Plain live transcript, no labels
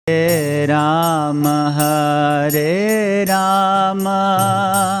राम हरे राम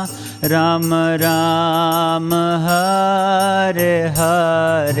राम राम हरे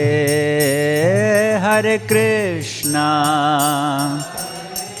हरे हरे कृष्णा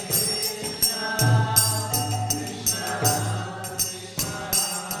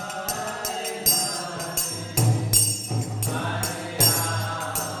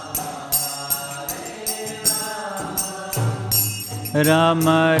राम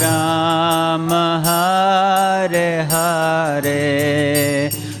राम हरे हरे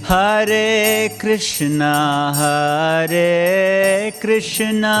हरे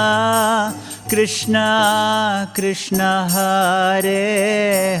कृष्णा कृष्णा कृष्णा हरे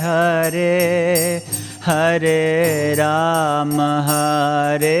हरे हरे राम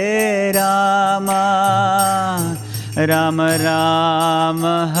राम राम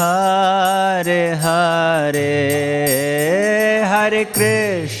हरे हरे हरे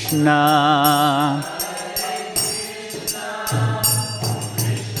कृष्णा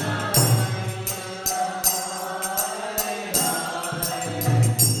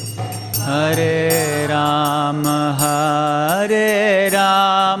हरे राम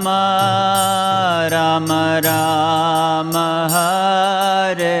राम राम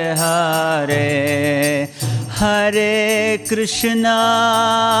हरे हरे हरे कृष्णा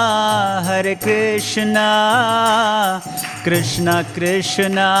कृष्णा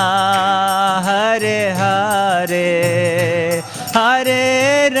कृष्णा हरे हरे हरे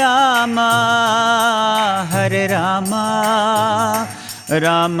राम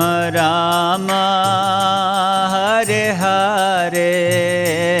राम राम हरे हरे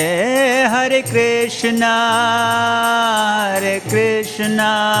हरे कृष्णा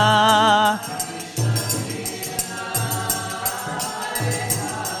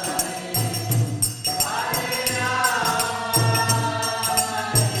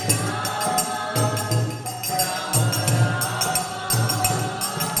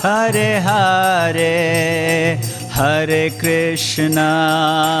हरे हरे हरे कृष्णा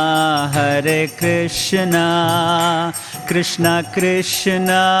कृष्णा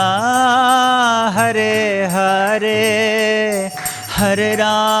कृष्णा हरे हरे हरे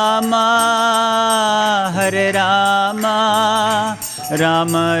राम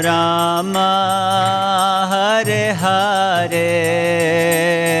राम राम हरे हरे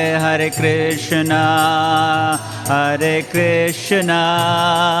हरे कृष्णा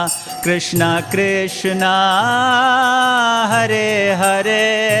कृष्णा कृष्णा हरे हरे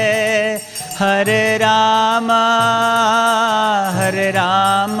हरे राम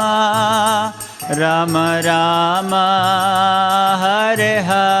राम राम हरे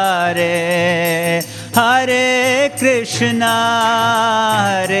हरे हरे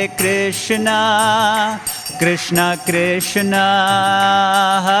कृष्णा कृष्णा कृष्णा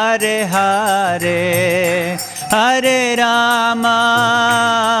हरे हरे हरे राम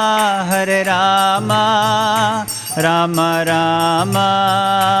राम राम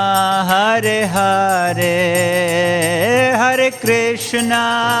हरे हरे हरे कृष्णा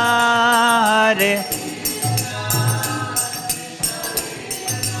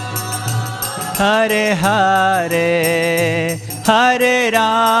हरे हरे हरे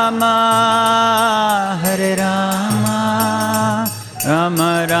राम राम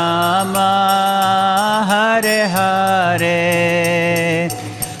राम हरे हरे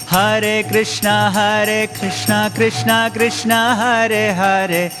हरे कृष्णा कृष्णा कृष्णा हरे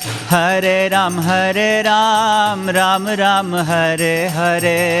हरे हरे राम राम राम हरे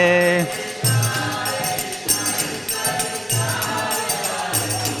हरे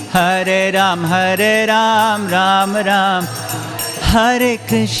हरे राम राम राम हरे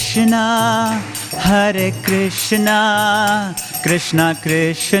कृष्णा कृष्णा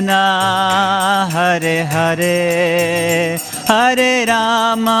कृष्णा हरे हरे हरे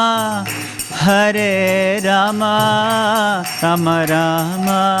राम राम राम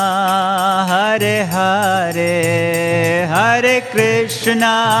हरे हरे हरे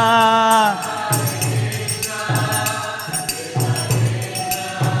कृष्णा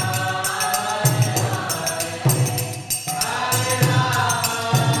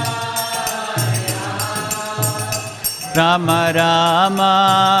राम राम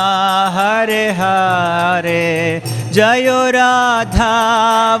हरे हरे जयो राधा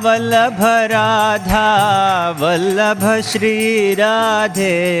वल्लभ श्री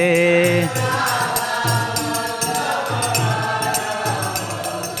राधे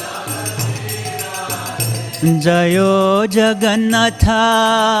जयो जगन्नाथा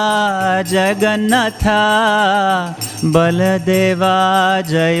बलदेवा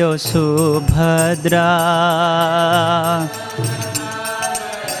जयो Subhadra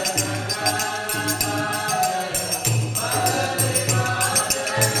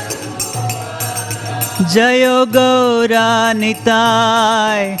Jayo Gauranitai,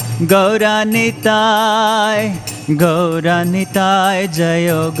 Gauranitai, Gauranitai,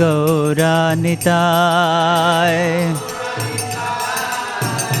 Jayo Gauranitai.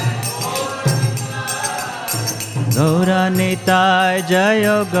 Gauranitai,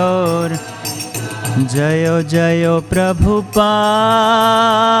 Jayo Gaur, Jayo Jayo Prabhupada,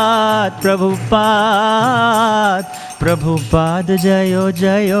 Prabhupada, Prabhupada, Jayo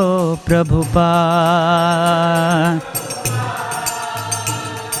Jayo Prabhupada.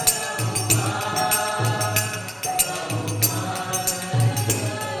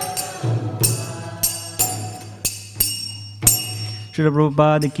 Srila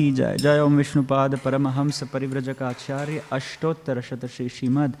Prabhupada ki jai. Jai Om Vishnupada Paramahamsa Parivrajaka Ashtottar Shata Shri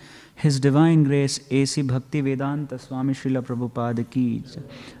Srimad His Divine Grace A.C. Bhakti Vedanta Swami Srila Prabhupada ki jai.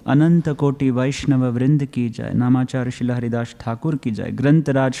 Ananta Koti Vaishnava Vrind ki jai. Namacharya Srila Haridas Thakur ki jai.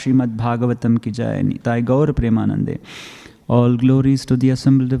 Grantaraj Srimad Bhagavatam ki jai. Nitai Gaur Premanande. All glories to the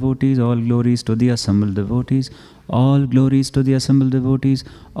assembled devotees, all glories to the assembled devotees, all glories to the assembled devotees,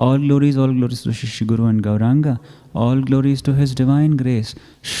 all glories to Shri Guru and Gauranga, all glories to His Divine Grace,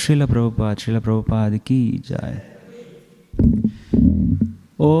 Srila Prabhupada ki jai.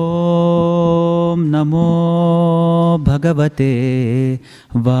 Om Namo Bhagavate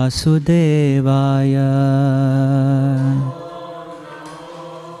Vasudevaya.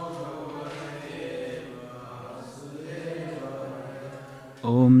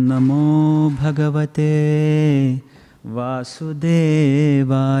 Om Namo Bhagavate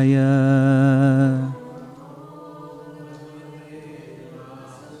Vasudevaya.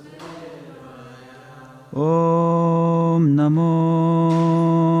 Om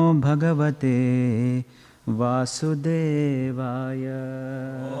Namo Bhagavate Vasudevaya.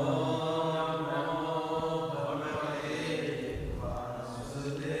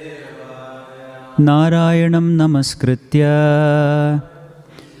 Narayanam Namaskritya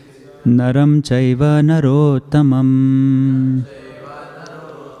Naram Chaiva Narottamam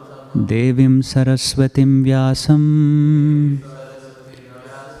Devim Saraswatim Vyasam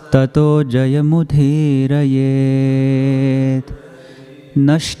Tato Jayamudhirayet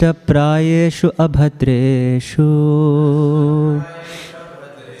Nashta Prayeshu Abhadreshu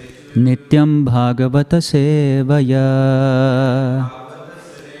Nityam Bhagavata Sevaya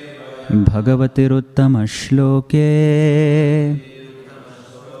Bhagavatiruttama Shloke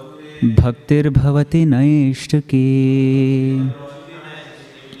Bhaktir Bhavati Naishtaki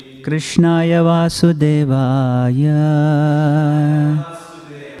Krishnaya Vasudevaya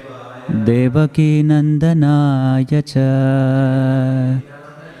Devaki Nandanaya Cha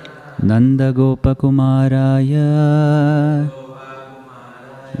Nanda Gopakumaraya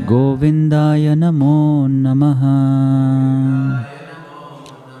Govindaya Namo Namaha.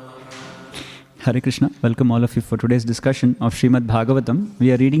 Hare Krishna, welcome all of you for today's discussion of Srimad Bhagavatam.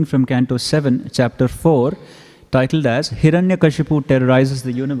 We are reading from Canto 7, Chapter 4, titled as Hiranyakashipu Terrorizes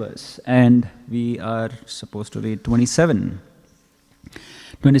the Universe. And we are supposed to read 27.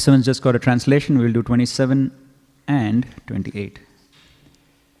 27 just got a translation, we will do 27 and 28.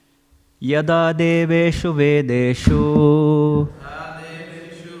 Yada deveshu vedeshu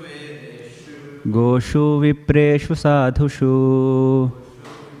goshu vipreshu sadhushu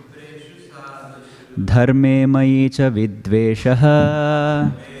dharme mayi cha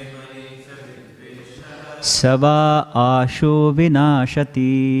vidveshaha sava ashu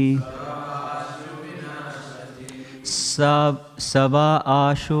vinashati sava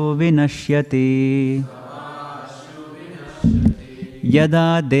ashu vinashyati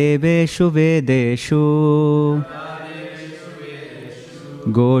yada deveshu vedeshu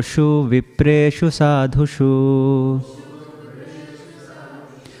goshu vipreshu sadhushu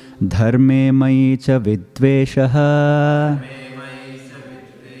dharme mayi cha vidveshaha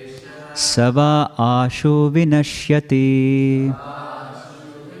sava ashu vinashyati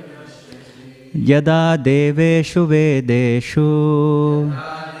yada deveshu vedeshu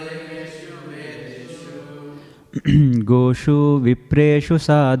goshu vipreshu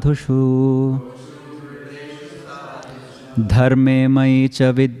sadhushu dharme mayi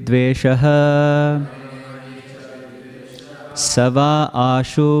cha vidveshaha sava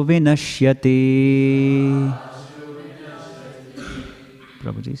ashu vinashyati.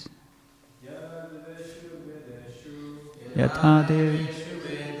 Prabhuji. Yatha dev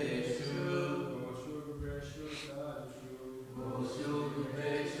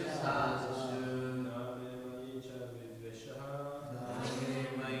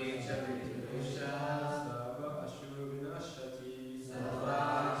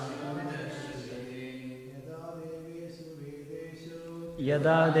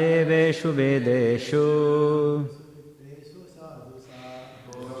Yada deveshu vedeshu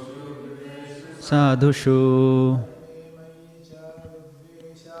sadhushu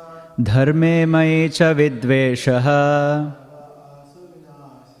dharme mayi cha vidveshaha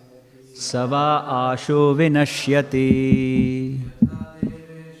sava ashu vinashyati.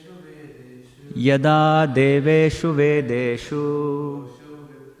 Yada deveshu vedeshu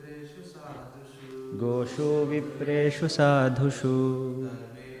goshu vipreshu sadhushu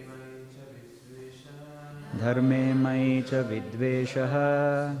dharme mayi cha vidveshaha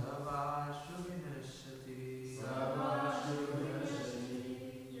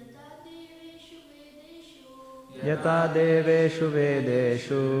yata deveshu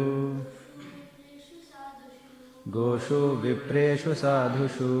vedeshu goshu vipreshu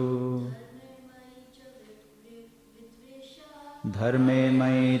sadhushu dharme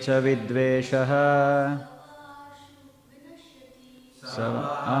mayi cha vidveshaha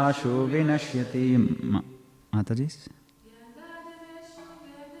ashu vinashyati. Mataji.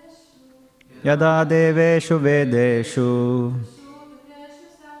 Yada deveshu vedeshu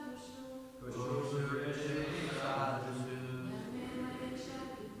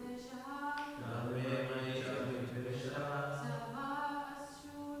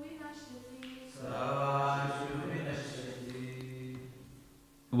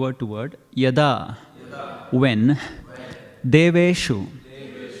word to word. Yada, when, deveshu,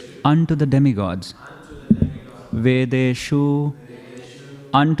 unto the demigods, vedeshu,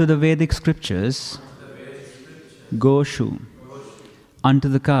 unto the Vedic scriptures, goshu, unto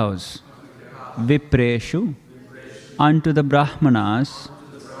the cows, vipreshu, unto the brahmanas,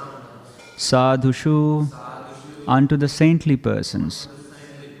 sadhushu, unto the saintly persons,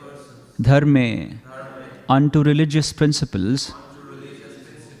 dharme, unto religious principles,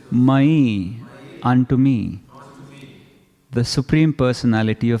 Mai, unto me, the Supreme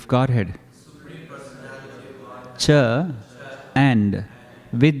Personality of Godhead. Cha, and,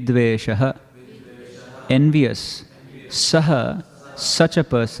 vidveshaha, envious, saha, such a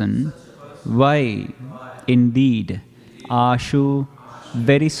person, vai, indeed, ashu,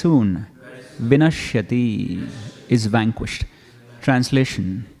 very soon, vinashyati, is vanquished.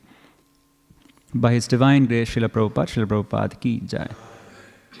 Translation by His Divine Grace, Srila Prabhupada ki jai.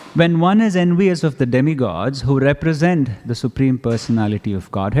 When one is envious of the demigods who represent the Supreme Personality of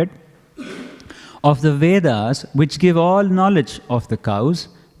Godhead, of the Vedas which give all knowledge of the cows,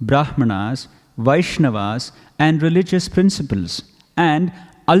 Brahmanas, Vaishnavas and religious principles, and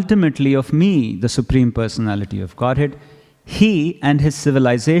ultimately of me, the Supreme Personality of Godhead, he and his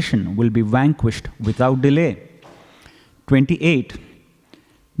civilization will be vanquished without delay. 28.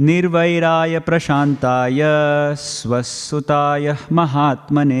 Nirvairaya prashantaya swasutaya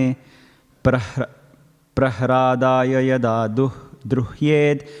mahatmane prahradaya yada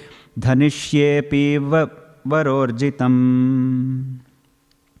druhyed dhanishyepi varorjitam.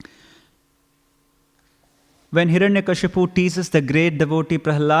 When Hiranyakashipu teases the great devotee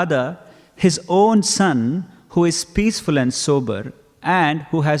Prahlada, his own son, who is peaceful and sober and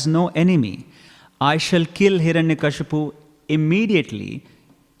who has no enemy, I shall kill Hiranyakashipu immediately,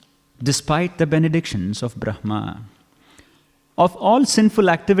 despite the benedictions of Brahma. Of all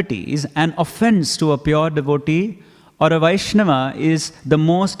sinful activities, an offense to a pure devotee or a Vaishnava is the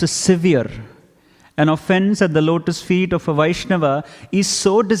most severe. An offense at the lotus feet of a Vaishnava is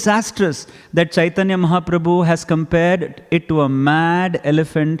so disastrous that Chaitanya Mahaprabhu has compared it to a mad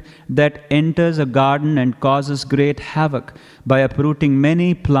elephant that enters a garden and causes great havoc by uprooting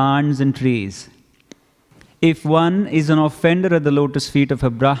many plants and trees. If one is an offender at the lotus feet of a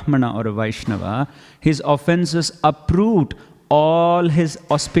Brahmana or a Vaishnava, his offenses uproot all his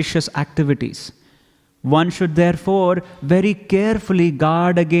auspicious activities. One should therefore very carefully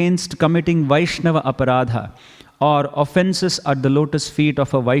guard against committing Vaishnava aparadha or offenses at the lotus feet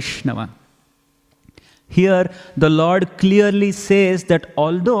of a Vaishnava. Here, the Lord clearly says that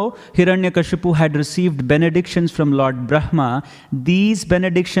although Hiranyakashipu had received benedictions from Lord Brahma, these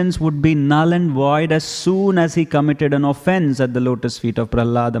benedictions would be null and void as soon as he committed an offense at the lotus feet of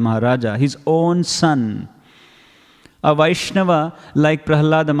Prahlada Maharaja, his own son. A Vaishnava like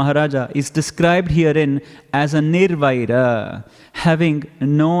Prahlada Maharaja is described herein as a Nirvaira, having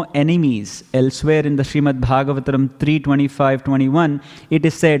no enemies. Elsewhere in the Srimad Bhagavatam 3.25-21, it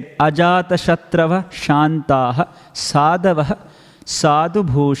is said, Ajata Shatrava Shantaha Sadavaha Sadhu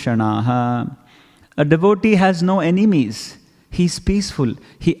Bhushanaha. A devotee has no enemies. He is peaceful.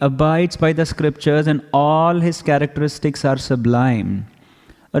 He abides by the scriptures and all his characteristics are sublime.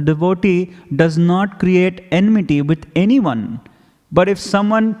 A devotee does not create enmity with anyone. But if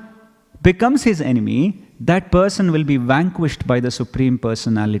someone becomes his enemy, that person will be vanquished by the Supreme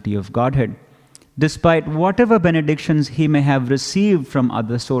Personality of Godhead, despite whatever benedictions he may have received from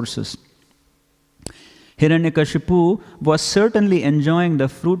other sources. Hiranyakashipu was certainly enjoying the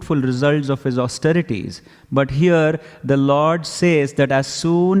fruitful results of his austerities, but here the Lord says that as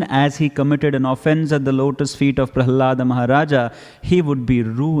soon as he committed an offense at the lotus feet of Prahlada Maharaja, he would be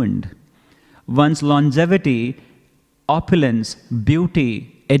ruined. One's longevity, opulence,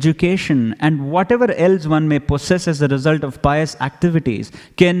 beauty, education, and whatever else one may possess as a result of pious activities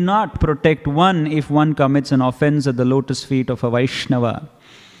cannot protect one if one commits an offense at the lotus feet of a Vaishnava.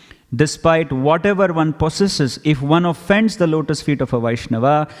 Despite whatever one possesses, if one offends the lotus feet of a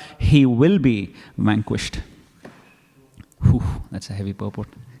Vaishnava, he will be vanquished. Whew, that's a heavy purport.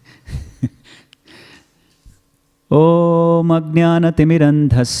 Om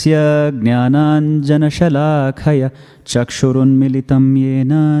Ajnanatimirandhasya Jnananjanashalakaya Chakshurunmilitam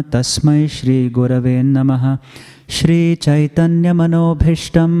Yena Tasmai Shri Gurave Namaha Shri Chaitanya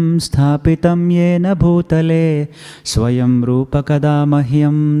Manobhishtam Sthapitam Yena Bhutale Swayam Rupa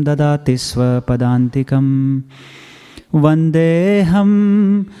Kadamahyam Dadati Swapadantikam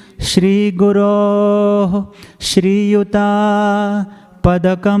Vandeham Shri Guru Shri Yuta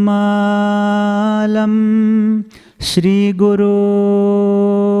Padakamalam Shri Gurun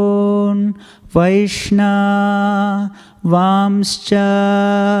Vaishna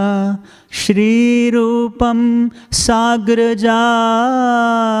Vamscha Shri Rupam Sagrajatam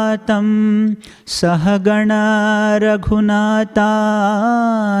Sahagana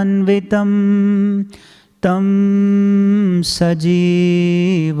Raghunatanvitam Tam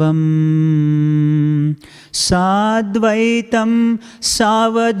Sajivam Sadvaitam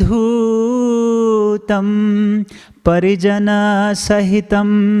Savadhutam Parijana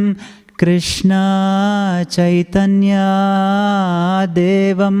Sahitam Krishna Chaitanya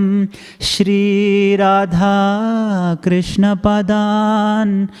Devam Shri Radha Krishna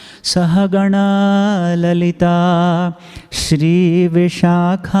Padan Sahagana Lalita Shri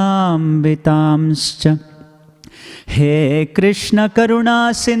Vishakhambitamscha He Krishna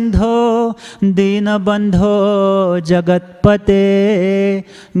Karuna Sindho Dinabandho Jagatpate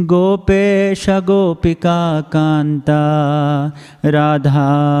Gopesha Gopika Kanta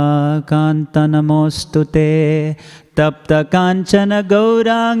Radha Kanta Namostute Tapta Kanchana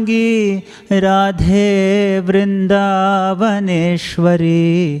Gaurangi Radhe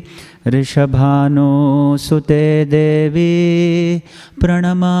Vrindavaneshwari Rishabhanu Sute Devi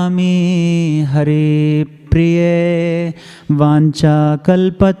Pranamami Hari Priye Vancha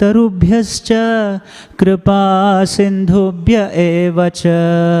Kalpatarubhyascha Kripa Sindhubhya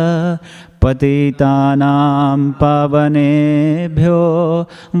Evacha Patitanam Pavanebhyo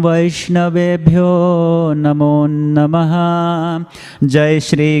Vaishnavebhyo Namo Namaha Jai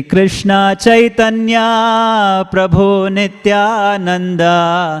Shri Krishna Chaitanya Prabhu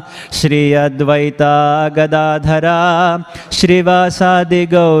Nityananda Shri Advaita Gadadhara Shri Vasadi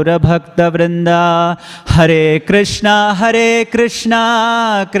Gaura Bhakta Vrinda Hare Krishna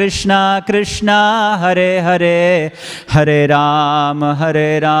Krishna Krishna Hare Hare Hare Rama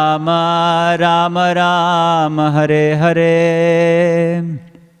Rama Rama Hare Hare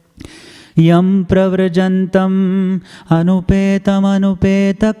Yam pravrajantam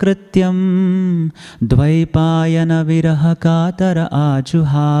anupeta krityam dvaipayana viraha katara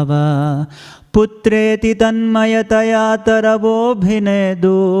ajuhava putreti tanmayataya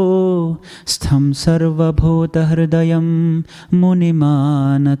tarabobhinedu stham sarvabhuta hridayam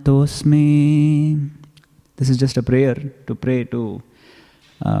munimanatosmi. This is just a prayer to pray to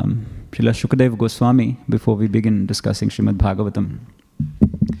Srila Shukadev Goswami before we begin discussing Srimad Bhagavatam.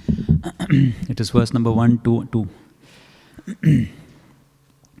 It is verse number 122.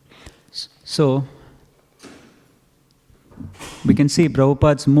 So, we can see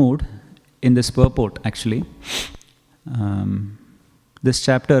Prabhupada's mood in this purport actually. This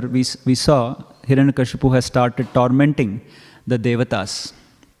chapter we saw Hiranyakashipu has started tormenting the Devatas.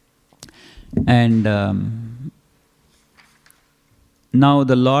 And now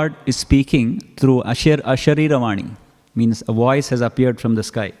the Lord is speaking through Ashariravani, means a voice has appeared from the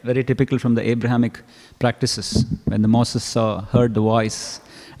sky, very typical from the Abrahamic practices, when the Moses heard the voice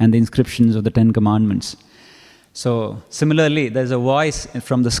and the inscriptions of the 10 Commandments. So similarly, there's a voice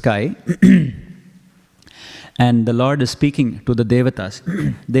from the sky and the Lord is speaking to the Devatas.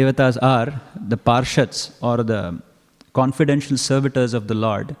 Devatas are the Parshats or the confidential servitors of the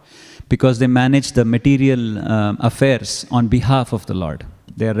Lord, because they manage the material affairs on behalf of the Lord.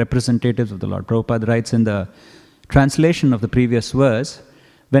 They are representatives of the Lord. Prabhupada writes in the translation of the previous verse,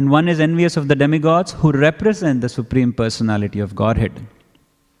 when one is envious of the demigods who represent the Supreme Personality of Godhead.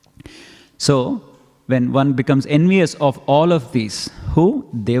 So, when one becomes envious of all of these, who?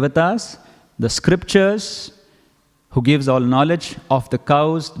 Devatas, the scriptures, who gives all knowledge of the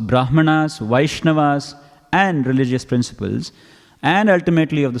cows, Brahmanas, Vaishnavas, and religious principles, and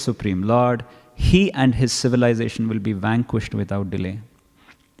ultimately of the Supreme Lord, he and his civilization will be vanquished without delay.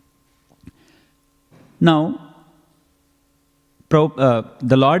 Now,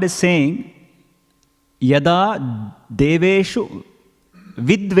 the Lord is saying, Yada deveshu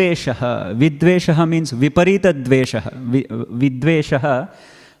vidveshaha. Vidveshaha means viparita dveshaha. Vidveshaha.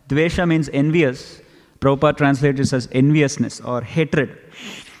 Dvesha means envious. Prabhupada translates it as enviousness or hatred.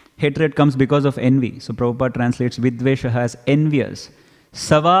 Hatred comes because of envy. So Prabhupada translates vidveshaha as envious.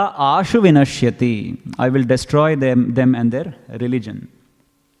 Sava ashu vinashyati. I will destroy them and their religion.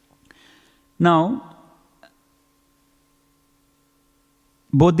 Now,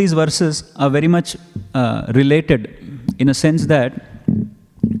 both these verses are very much related in a sense that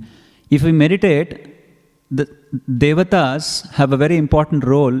if we meditate, the devatas have a very important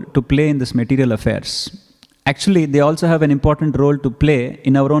role to play in this material affairs. Actually, they also have an important role to play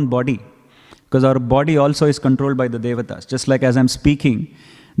in our own body, because our body also is controlled by the devatas. Just like as I'm speaking,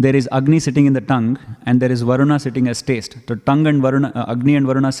 there is Agni sitting in the tongue and there is Varuna sitting as taste. The tongue and Varuna, Agni and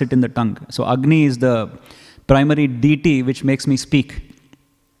Varuna sit in the tongue. So Agni is the primary deity which makes me speak.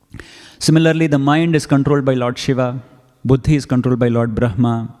 Similarly, the mind is controlled by Lord Shiva, Buddhi is controlled by Lord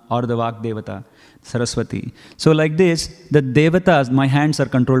Brahma or the Vak Devata, Saraswati. So like this, the devatas, my hands are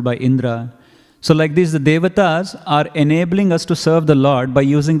controlled by Indra. So like this, the devatas are enabling us to serve the Lord by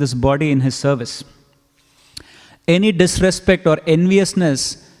using this body in his service. Any disrespect or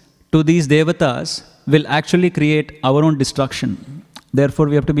enviousness to these devatas will actually create our own destruction. Therefore,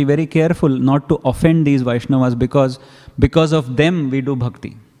 we have to be very careful not to offend these Vaishnavas because of them we do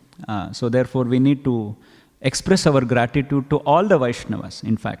bhakti. So therefore, we need to express our gratitude to all the Vaishnavas,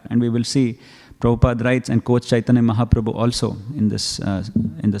 in fact. And we will see Prabhupada writes and quotes Chaitanya Mahaprabhu also in this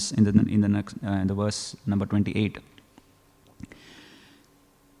in the verse number 28.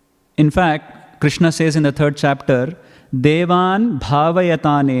 In fact, Krishna says in the 3rd chapter, Devan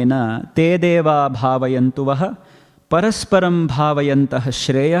bhavayatanena te deva bhavayantuvaha parasparam bhavayantah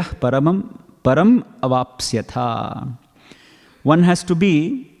shreyah param avapsyatha. One has to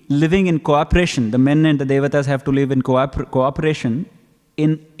be living in cooperation. The men and the devatas have to live in cooperation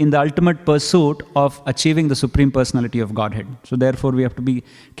in the ultimate pursuit of achieving the Supreme Personality of Godhead. So therefore we have to be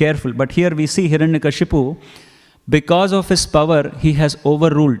careful. But here we see Hiranyakashipu, because of his power, he has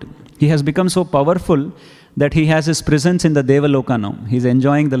overruled. He has become so powerful that he has his presence in the Devaloka now. He is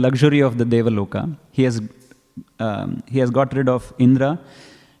enjoying the luxury of the Devaloka. He has got rid of Indra,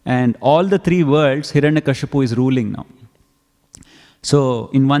 and all the 3 worlds Hiranyakashipu is ruling now. So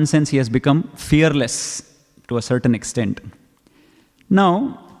in one sense he has become fearless to a certain extent.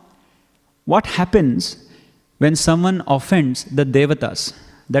 Now, what happens when someone offends the devatas?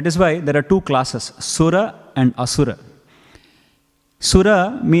 That is why there are 2 classes, Sura and Asura.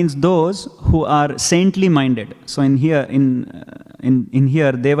 Sura means those who are saintly minded. So in here,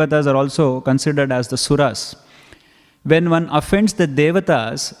 devatas are also considered as the Suras. When one offends the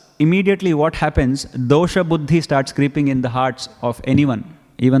devatas, immediately what happens? Dosha buddhi starts creeping in the hearts of anyone.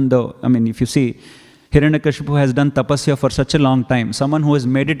 Even though, if you see, Hiranyakashipu has done tapasya for such a long time. Someone who has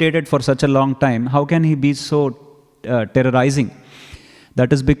meditated for such a long time, how can he be so terrorizing?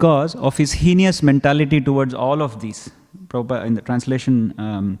 That is because of his heinous mentality towards all of these. Prabhupada, in the translation,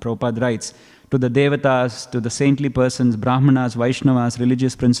 Prabhupada writes, to the devatas, to the saintly persons, Brahmanas, Vaishnavas,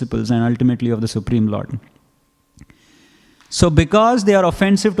 religious principles, and ultimately of the Supreme Lord. So because they are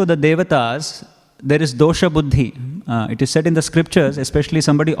offensive to the devatas, there is dosha buddhi. It is said in the scriptures, especially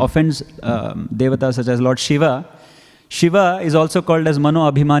somebody offends devatas such as Lord Shiva. Shiva is also called as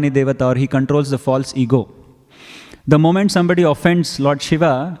Mano Abhimani Devata, or he controls the false ego. The moment somebody offends Lord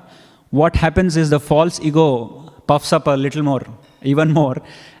Shiva, what happens is the false ego puffs up a little more, even more,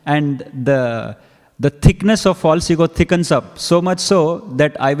 and the thickness of false ego thickens up, so much so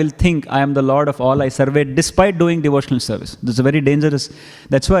that I will think I am the Lord of all I survey despite doing devotional service. This is very dangerous.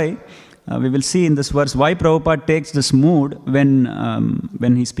 That's why we will see in this verse why Prabhupada takes this mood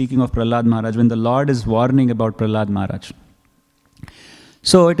when he's speaking of Prahlad Maharaj, when the Lord is warning about Prahlad Maharaj.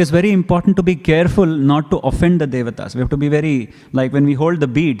 So it is very important to be careful not to offend the devatas. We have to be very, like when we hold the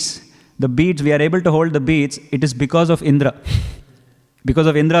beads, we are able to hold the beads, it is because of Indra. Because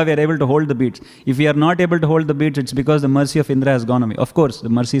of Indra, we are able to hold the beads. If we are not able to hold the beads, it's because the mercy of Indra has gone away. Of course, the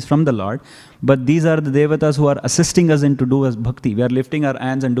mercy is from the Lord, but these are the devatas who are assisting us in to do as bhakti. We are lifting our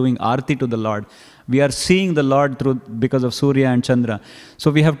hands and doing arti to the Lord. We are seeing the Lord because of Surya and Chandra. So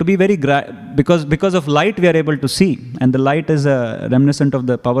we have to be very, because of light we are able to see, and the light is a reminiscent of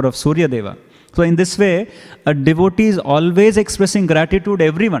the power of Surya Deva. So in this way, a devotee is always expressing gratitude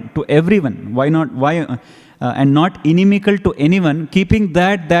to everyone. Why not? And not inimical to anyone, keeping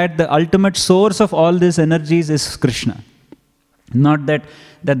that the ultimate source of all these energies is Krishna. Not that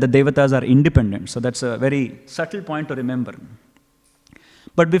the devatas are independent. So that's a very subtle point to remember.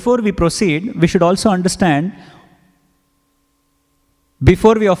 But before we proceed, we should also understand,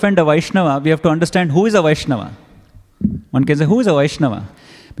 before we offend a Vaishnava, we have to understand who is a Vaishnava. One can say, who is a Vaishnava?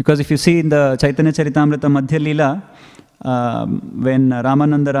 Because if you see in the Chaitanya Charitamrita Madhya Leela, when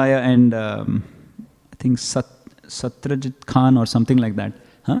Ramananda Raya and I think Satrajit Khan or something like that,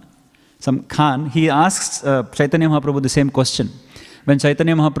 some Khan, he asks Chaitanya Mahaprabhu the same question. When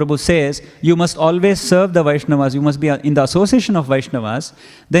Chaitanya Mahaprabhu says, you must always serve the Vaishnavas, you must be in the association of Vaishnavas,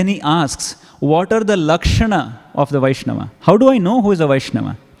 then he asks, what are the lakshana of the Vaishnava? How do I know who is a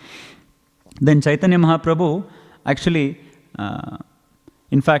Vaishnava? Then Chaitanya Mahaprabhu actually,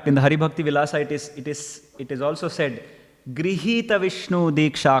 in fact, in the Hari Bhakti Vilasa, it is also said, Grihita Vishnu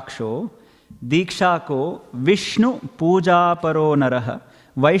Dikshaksho, Dikshako Vishnu Puja Paro Naraha,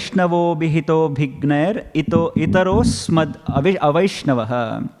 Vaishnavo Bihito Bhignair Itaro Smad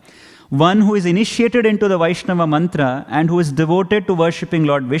Avaishnavaha. One who is initiated into the Vaishnava mantra and who is devoted to worshipping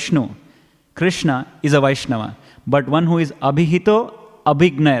Lord Vishnu, Krishna, is a Vaishnava. But one who is Abhihito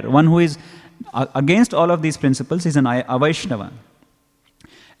Abhignair, one who is against all of these principles, is an Avaishnava.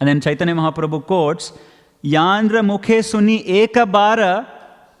 And then Chaitanya Mahaprabhu quotes, Yandra Mukhe Suni Eka Bara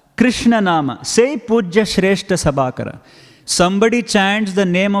Krishna Nama, say Pujya Shreshta Sabakara. Somebody chants the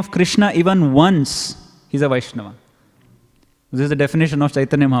name of Krishna even once, he's a Vaishnava. This is the definition of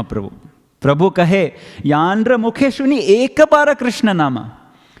Chaitanya Mahaprabhu. Prabhu kahe, Yandra Mukhe Suni Eka Bara Krishna Nama.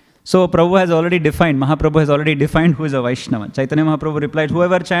 So Prabhu has already defined, Mahaprabhu has already defined who is a Vaishnava. Chaitanya Mahaprabhu replied,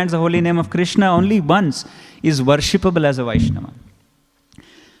 whoever chants the holy name of Krishna only once is worshipable as a Vaishnava.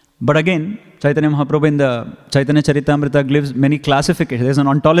 But again, Chaitanya Mahaprabhu in the Chaitanya Charitamrita gives many classifications. There's an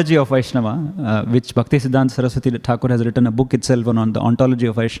ontology of Vaishnava, which Bhaktisiddhanta Saraswati Thakur has written a book itself on the ontology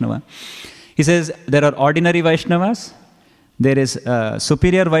of Vaishnava. He says there are ordinary Vaishnavas, there is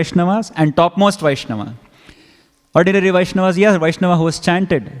superior Vaishnavas, and topmost Vaishnava. Ordinary Vaishnavas, yes, Vaishnava who has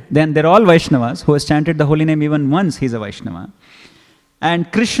chanted. Then they're all Vaishnavas who has chanted the holy name even once, he's a Vaishnava.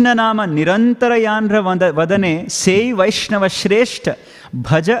 And Krishna Nama Nirantara Yandra Vadane Sei Vaishnava Shreshta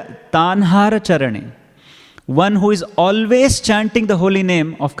Bhaja Tanhara Charane. One who is always chanting the holy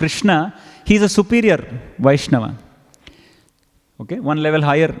name of Krishna, he is a superior Vaishnava. Okay, one level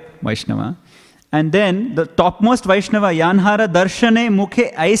higher Vaishnava. And then the topmost Vaishnava, Yanhara Darshane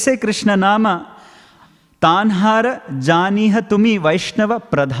Mukhe Aise Krishna Nama Tanhara Janiha Tumi Vaishnava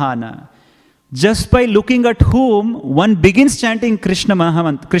Pradhana. Just by looking at whom one begins chanting Krishna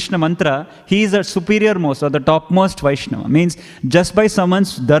mantra, he is the superior most or the topmost Vaishnava. Means just by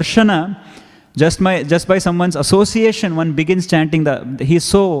someone's darshana, just by someone's association, one begins chanting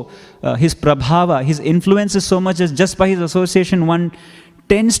his prabhava, his influence is so much as just by his association, one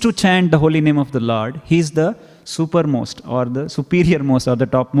tends to chant the holy name of the Lord. He is the supermost or the superior most or the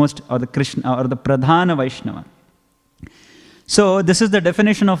topmost or the Krishna or the Pradhana Vaishnava. So this is the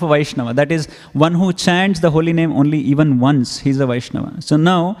definition of a Vaishnava. That is one who chants the holy name only even once. He is a Vaishnava. So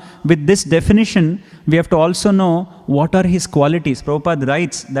now with this definition, we have to also know what are his qualities. Prabhupada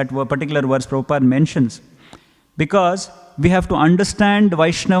writes that particular verse Prabhupada mentions. Because we have to understand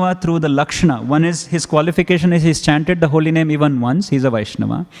Vaishnava through the Lakshana. One is his qualification is he's chanted the holy name even once. He's a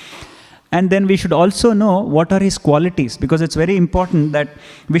Vaishnava. And then we should also know what are his qualities, because it's very important that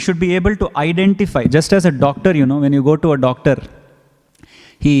we should be able to identify. Just as a doctor, when you go to a doctor,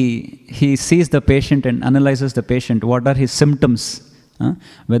 he sees the patient and analyzes the patient. What are his symptoms?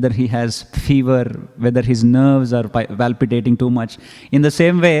 Whether he has fever, whether his nerves are palpitating too much. In the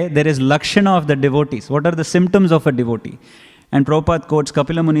same way, there is Lakshana of the devotees. What are the symptoms of a devotee? And Prabhupada quotes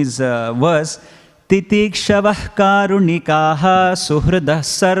Kapila Muni's verse, Titikshvah karunikaha suhridah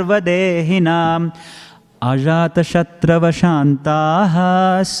sarvadehinam ajata shatrava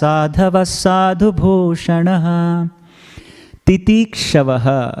shantaha sadhava sadhu bhushanaha.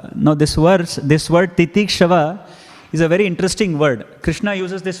 Titikshvah. Now this word titikshvah is a very interesting word. Krishna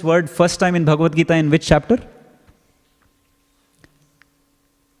uses this word first time in Bhagavad Gita in which chapter?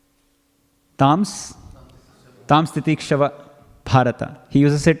 Tams titikshvah. Bharata. He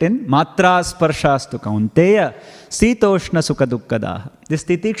uses it in Matra Sparshastu Kaunteya Sitoshna Sukha Dukkadaha. This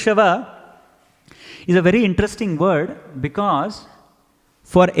titikshava is a very interesting word because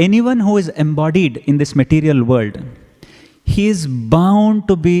for anyone who is embodied in this material world, he is bound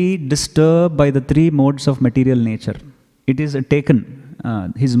to be disturbed by the three modes of material nature. It is taken,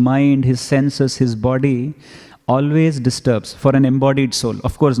 his mind, his senses, his body always disturbs for an embodied soul.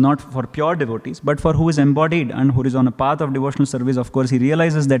 Of course, not for pure devotees, but for who is embodied and who is on a path of devotional service, of course, he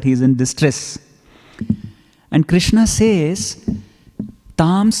realizes that he is in distress. And Krishna says,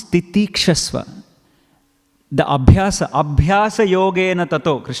 Tam stitikshasva. The abhyasa yogena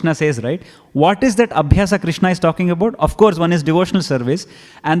tato, Krishna says, right? What is that abhyasa Krishna is talking about? Of course, one is devotional service.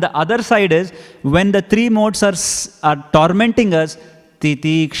 And the other side is, when the three modes are tormenting us,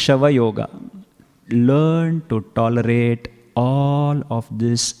 titikshava yoga. Learn to tolerate all of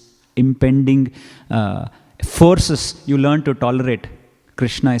this impending forces. You learn to tolerate.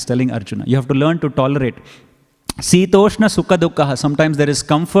 Krishna is telling Arjuna, you have to learn to tolerate. Sitoshna sukha dukkha. Sometimes there is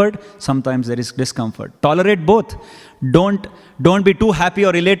comfort, sometimes there is discomfort. Tolerate both. Don't be too happy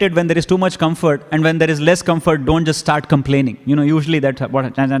or elated when there is too much comfort, and when there is less comfort, don't just start complaining. Usually that's what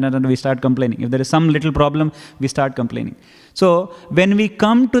we start complaining. If there is some little problem, we start complaining. So when we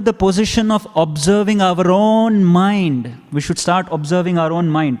come to the position of observing our own mind, we should start observing our own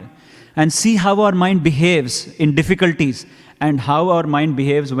mind and see how our mind behaves in difficulties and how our mind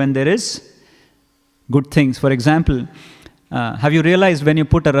behaves when there is good things. For example, have you realized when you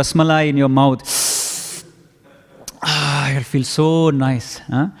put a rasmalai in your mouth, it'll feel so nice.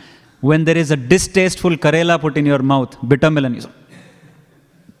 Huh? When there is a distasteful Karela put in your mouth, bitter melon,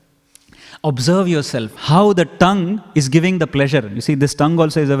 observe yourself how the tongue is giving the pleasure. You see, this tongue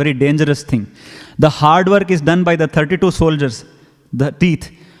also is a very dangerous thing. The hard work is done by the 32 soldiers, the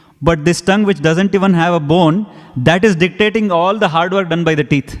teeth. But this tongue, which doesn't even have a bone, that is dictating all the hard work done by the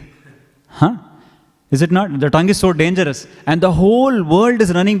teeth. Huh? Is it not? The tongue is so dangerous. And the whole world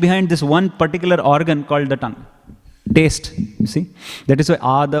is running behind this one particular organ called the tongue. Taste, you see. That is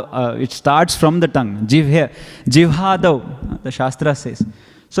why it starts from the tongue. Jivhadav, the Shastra says.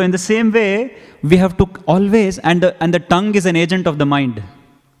 So in the same way, we have to always, and the tongue is an agent of the mind.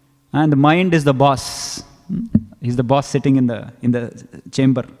 And the mind is the boss. He's the boss sitting in the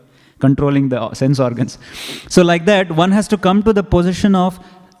chamber, controlling the sense organs. So like that, one has to come to the position of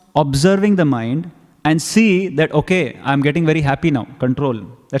observing the mind and see that, okay, I'm getting very happy now, control.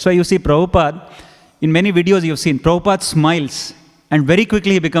 That's why you see Prabhupada, in many videos you've seen, Prabhupada smiles and very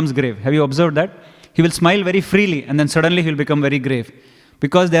quickly he becomes grave. Have you observed that? He will smile very freely and then suddenly he will become very grave.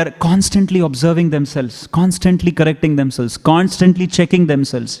 Because they are constantly observing themselves, constantly correcting themselves, constantly checking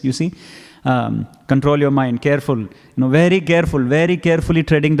themselves. You see, control your mind, careful, very careful, very carefully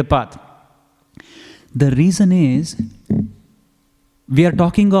treading the path. The reason is, we are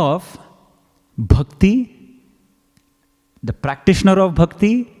talking of bhakti, the practitioner of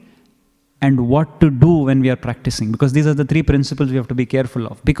bhakti, and what to do when we are practicing. Because these are the three principles we have to be careful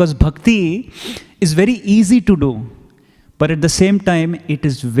of. Because bhakti is very easy to do. But at the same time, it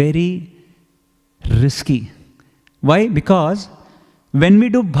is very risky. Why? Because when we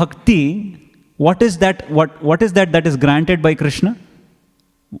do bhakti, what is that that is granted by Krishna?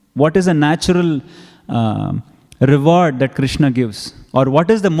 What is a natural reward that Krishna gives? Or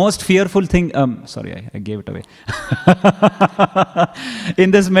what is the most fearful thing? Sorry, I gave it away. In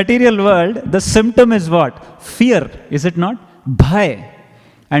this material world, the symptom is what? Fear, is it not? Bhai.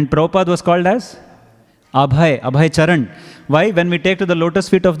 And Prabhupada was called as Abhay Charan. Why? When we take to the lotus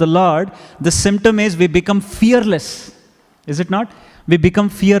feet of the Lord, the symptom is we become fearless. Is it not? We become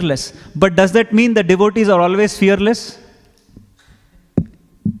fearless. But does that mean the devotees are always fearless?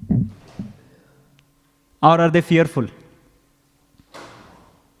 Or are they fearful?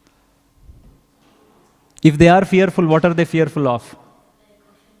 If they are fearful, what are they fearful of?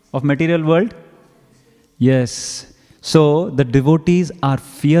 Of material world? Yes. So the devotees are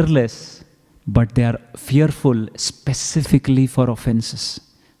fearless, but they are fearful specifically for offenses.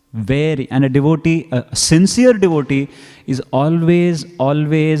 And a devotee, a sincere devotee, is always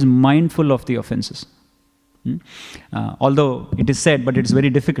mindful of the offenses. Although it is said, but it is very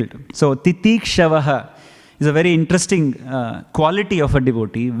difficult. So titikshavaha is a very interesting quality of a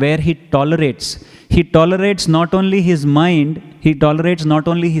devotee, where he tolerates. He tolerates not only his mind, he tolerates not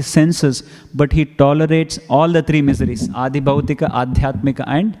only his senses, but he tolerates all the three miseries: Adi Bhautika, Adhyatmika,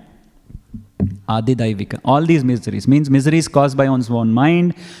 and Adi Daivika. All these miseries means miseries caused by one's own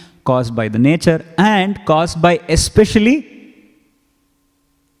mind, caused by the nature, and caused by especially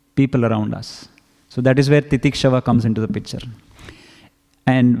people around us. So that is where titikshava comes into the picture.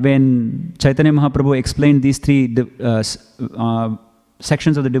 And when Chaitanya Mahaprabhu explained these three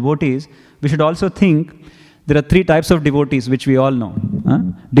sections of the devotees, we should also think there are three types of devotees which we all know.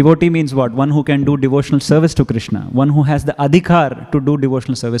 Devotee means what? One who can do devotional service to Krishna. One who has the adhikar to do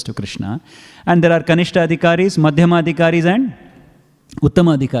devotional service to Krishna. And there are Kanishta adhikaris, Madhyama adhikaris and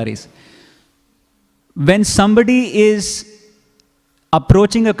Uttama adhikaris. When somebody is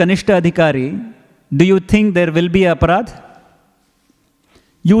approaching a Kanishta adhikari, do you think there will be aparadh?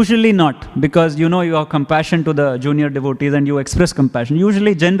 Usually not, because you have compassion to the junior devotees and you express compassion.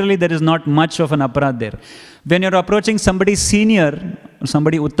 Generally, there is not much of an aparadh there. When you're approaching somebody senior,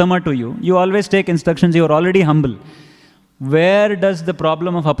 somebody uttama to you, you always take instructions, you're already humble. Where does the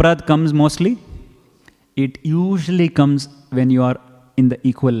problem of aparadh comes mostly? It usually comes when you are in the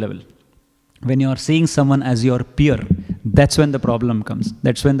equal level. When you are seeing someone as your peer, that's when the problem comes.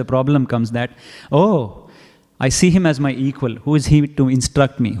 That's when the problem comes that, oh, I see him as my equal. Who is he to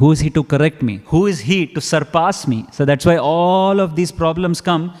instruct me? Who is he to correct me? Who is he to surpass me? So that's why all of these problems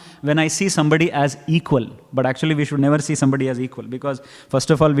come when I see somebody as equal. But actually we should never see somebody as equal, because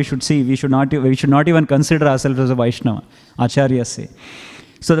first of all we should not even consider ourselves as a Vaishnava. Acharyas say.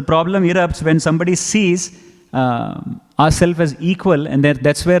 So the problem erupts when somebody sees ourselves as equal, and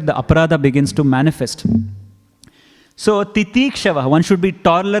that's where the aparadha begins to manifest. So titikshava, one should be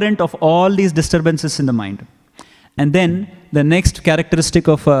tolerant of all these disturbances in the mind. And then the next characteristic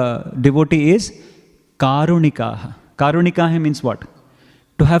of a devotee is karunikaha. Karunikaha means what?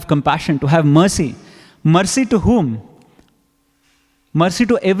 To have compassion, to have mercy. Mercy to whom? Mercy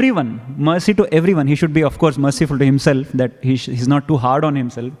to everyone. Mercy to everyone. He should be, of course, merciful to himself, that he's not too hard on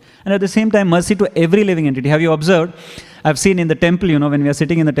himself. And at the same time, mercy to every living entity. Have you observed? I've seen in the temple, when we are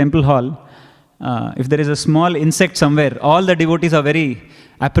sitting in the temple hall, if there is a small insect somewhere, all the devotees are very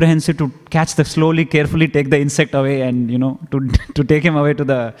apprehensive to catch slowly, carefully take the insect away and, to take him away to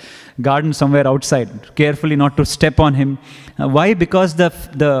the garden somewhere outside, carefully not to step on him. Why? Because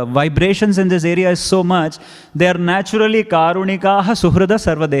the vibrations in this area is so much, they are naturally karunikaha suhrada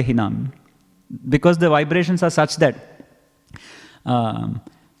sarvadehinam. Because the vibrations are such that, when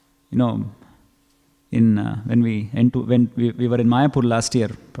we were in Mayapur last year,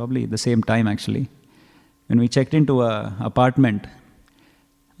 probably the same time actually, when we checked into an apartment,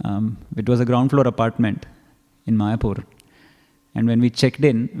 it was a ground floor apartment in Mayapur. And when we checked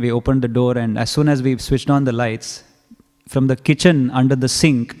in, we opened the door, and as soon as we switched on the lights, from the kitchen under the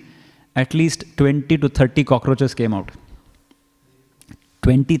sink, at least 20 to 30 cockroaches came out.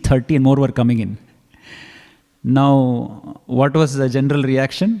 20, 30 and more were coming in. Now, what was the general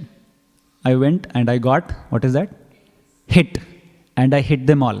reaction? I went and I got, what is that? Hit. And I hit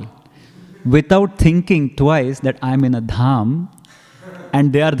them all. Without thinking twice that I am in a dham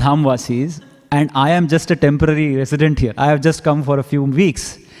and they are dhamvasis and I am just a temporary resident here. I have just come for a few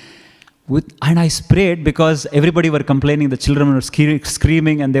weeks. And I sprayed because everybody were complaining, the children were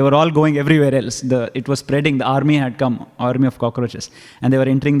screaming and they were all going everywhere else. It was spreading, the army had come, army of cockroaches. And they were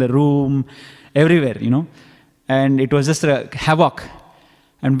entering the room, everywhere, And it was just a havoc.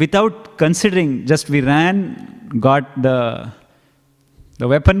 And without considering, just we ran, got the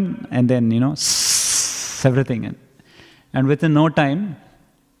weapon, and then, everything. And within no time,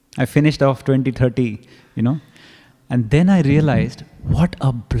 I finished off 20, 30, And then I realized, what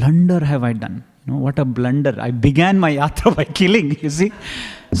a blunder have I done? What a blunder. I began my yatra by killing, you see.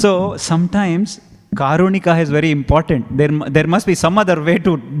 So sometimes Karunika is very important. There must be some other way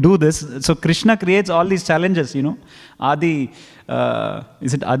to do this. So Krishna creates all these challenges, Adi,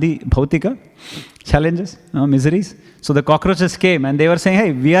 is it Adi Bhautika? Challenges, miseries. So the cockroaches came and they were saying,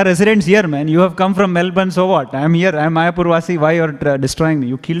 hey, we are residents here, man. You have come from Melbourne, so what? I am here, I am Mayapurvasi. Why you are destroying me?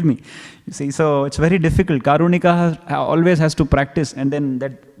 You killed me. You see, so it's very difficult. Karunika always has to practice. And then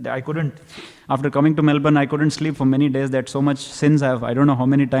that I couldn't, after coming to Melbourne, I couldn't sleep for many days. That so much sins I don't know how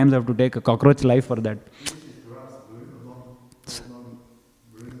many times I have to take a cockroach life for that.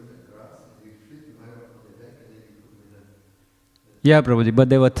 Yeah, Prabhuji, but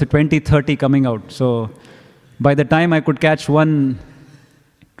there were 20, 30 coming out. So by the time I could catch one,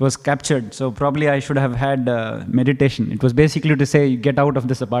 it was captured. So probably I should have had meditation. It was basically to say, get out of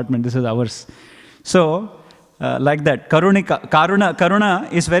this apartment, this is ours. So like that,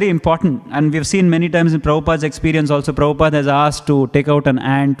 Karuna is very important. And we've seen many times in Prabhupada's experience also, Prabhupada has asked to take out an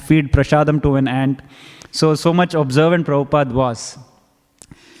ant, feed prasadam to an ant. So much observant Prabhupada was.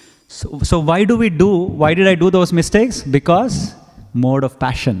 So why did I do those mistakes? Because mode of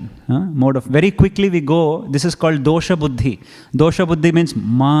passion, very quickly we go, this is called dosha buddhi. Dosha buddhi means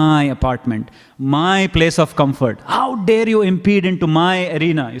my apartment, my place of comfort. How dare you impede into my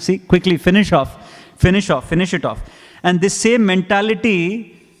arena? You see, quickly finish it off. And this same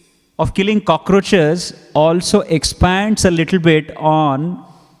mentality of killing cockroaches also expands a little bit on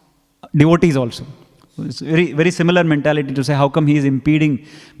devotees also. It's very, very similar mentality to say, how come he is impeding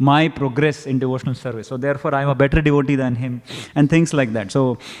my progress in devotional service? So therefore, I am a better devotee than him, and things like that.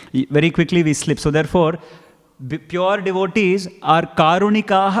 So very quickly we slip. So therefore, pure devotees are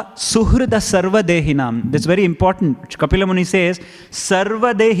karunikah suhrida sarva dehinam. That's very important. Kapila Muni says,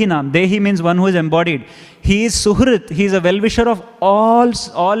 sarva dehinam. Dehi means one who is embodied. He is suhrit. He is a well-wisher of all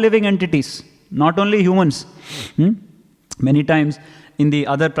living entities, not only humans. Many times in the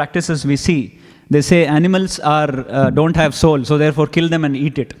other practices we see, they say animals don't have soul, so therefore kill them and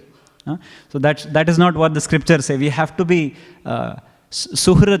eat it. So that is not what the scriptures say. We have to be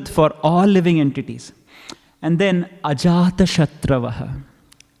suhrit for all living entities. And then ajata shatravaha.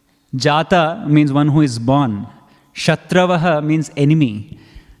 Jata means one who is born. Shatravaha means enemy.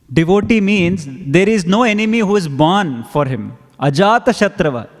 Devotee means there is no enemy who is born for him. Ajata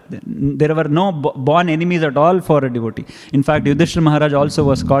shatrava. There were no born enemies at all for a devotee. In fact, Yudhishthira Maharaj also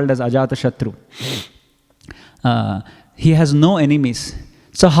was called as Ajata Shatru. He has no enemies.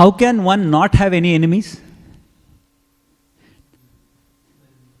 So how can one not have any enemies?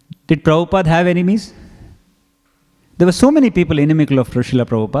 Did Prabhupada have enemies? There were so many people inimical of Srila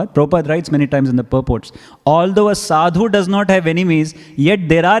Prabhupada. Prabhupada writes many times in the purports, although a sadhu does not have enemies, yet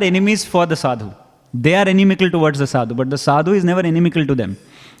there are enemies for the sadhu. They are inimical towards the sadhu, but the sadhu is never inimical to them.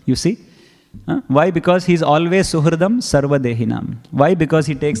 You see? Why? Because he is always suhridam sarva dehinam. Why? Because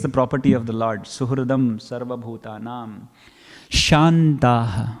he takes the property of the Lord. Suhridam sarva bhutanam.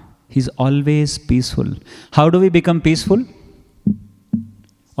 Shantaha. He is always peaceful. How do we become peaceful?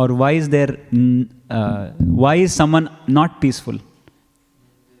 Or why is someone not peaceful?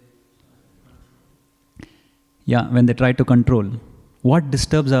 Yeah, when they try to control. What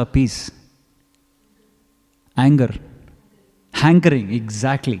disturbs our peace? Anger. Hankering,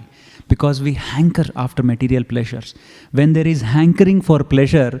 exactly. Because we hanker after material pleasures. When there is hankering for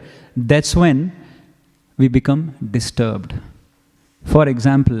pleasure, that's when we become disturbed. For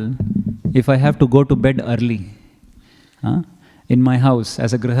example, if I have to go to bed early, in my house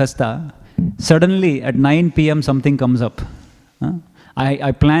as a grihastha, suddenly at 9 p.m. something comes up.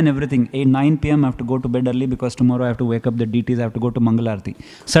 I plan everything. 9 p.m. I have to go to bed early because tomorrow I have to wake up the deities, I have to go to Mangalarti.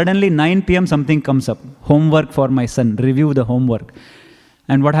 Suddenly 9 p.m. something comes up. Homework for my son. Review the homework.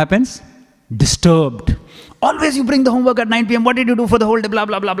 And what happens? Disturbed. Always you bring the homework at 9 p.m. What did you do for the whole day? Blah,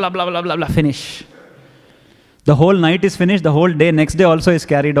 blah, blah, blah, blah, blah, blah, blah. Finish. The whole night is finished. The whole day, next day also is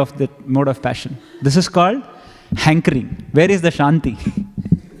carried off the mode of passion. This is called hankering. Where is the Shanti?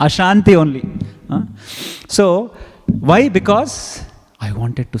 Ashanti only. So, why? Because I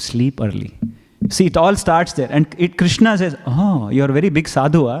wanted to sleep early. See, it all starts there. And Krishna says, oh, you are a very big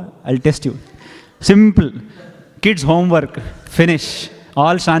sadhu, I'll test you. Simple. Kids' homework, finish.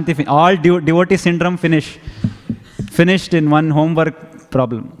 All Shanti, all devotee syndrome, finish. Finished in one homework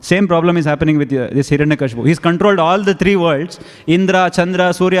problem. Same problem is happening with this Hiranyakashipu. He's controlled all the three worlds. Indra,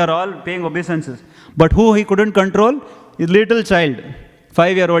 Chandra, Surya are all paying obeisances. But who he couldn't control? His little child,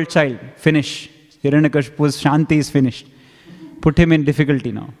 5-year-old child. Finish. Hiranyakashipu's Shanti is finished. Put him in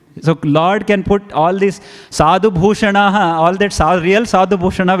difficulty now. So Lord can put all this sadhu bhushana, all that real sadhu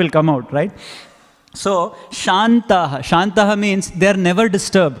bhushana will come out, right? So shantaha. Shantaha means they are never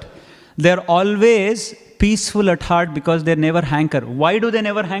disturbed. They are always peaceful at heart because they never hanker. Why do they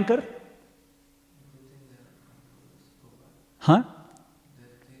never hanker?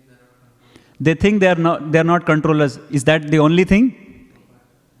 They think they are not controllers. Is that the only thing?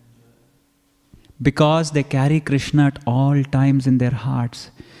 Because they carry Krishna at all times in their hearts.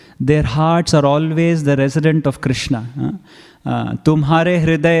 Their hearts are always the resident of Krishna. Tumhare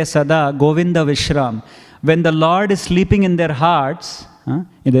hridaya sada Govinda Vishram. When the Lord is sleeping in their hearts,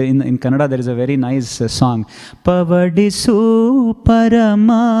 in Kannada there is a very nice song. Pavadisu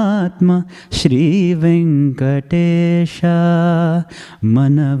Paramatma Shri Venkatesha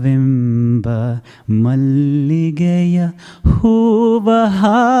Manavimba Malligeya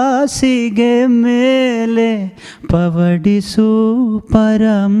Huvahasige Mele Pavadisu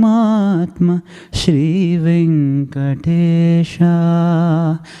Paramatma Shri Venkatesha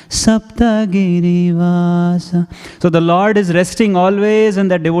Saptagirivasa. So the Lord is resting always in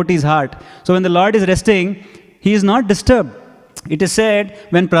that devotee's heart. So when the Lord is resting, he is not disturbed. It is said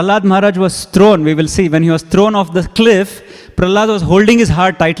when Prahlad Maharaj was thrown, we will see, when he was thrown off the cliff, Prahlad was holding his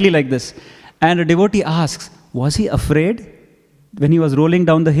heart tightly like this. And a devotee asks, was he afraid when he was rolling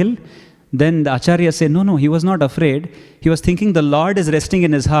down the hill? Then the Acharya said, no, he was not afraid. He was thinking the Lord is resting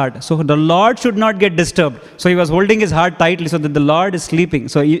in his heart. So the Lord should not get disturbed. So he was holding his heart tightly so that the Lord is sleeping.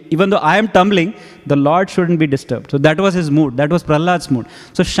 So even though I am tumbling, the Lord shouldn't be disturbed. So that was his mood. That was Prahlad's mood.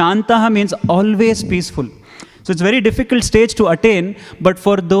 So Shantaha means always peaceful. So it's a very difficult stage to attain, but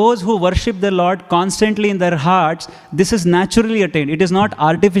for those who worship the Lord constantly in their hearts, this is naturally attained. It is not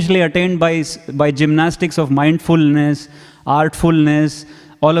artificially attained by gymnastics of mindfulness, artfulness,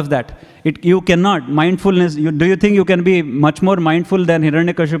 all of that. You cannot. Mindfulness, do you think you can be much more mindful than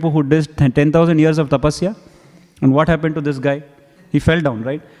Hiranyakashipu who did 10,000 years of tapasya? And what happened to this guy? He fell down,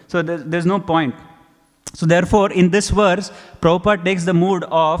 right? So there's no point. So therefore, in this verse, Prabhupada takes the mood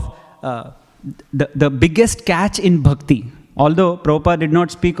of the biggest catch in bhakti. Although Prabhupada did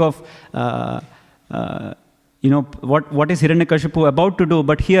not speak of what is Hiranyakashipu about to do,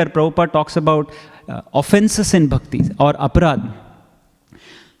 but here Prabhupada talks about offenses in bhakti or aparad.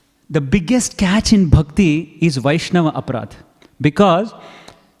 The biggest catch in bhakti is Vaishnava aparad, because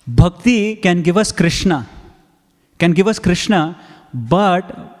bhakti can give us Krishna,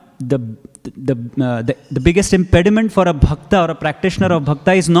 but the biggest impediment for a bhakta or a practitioner of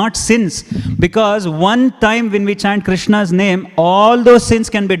bhakta is not sins, because one time when we chant Krishna's name, all those sins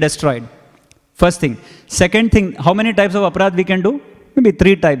can be destroyed. First thing. Second thing, how many types of aparad we can do? Maybe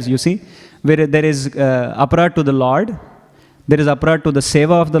 3 types, you see, where there is aparad to the Lord, there is aparad to the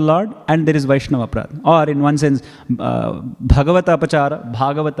seva of the Lord, and there is Vaishnava aparad. Or in one sense, Bhagavata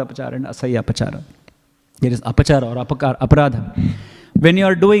apachara, and Asaya apachara. There is apachara or aparadha. When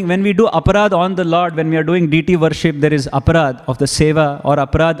we do aparad on the Lord, when we are doing deity worship, there is aparad of the seva or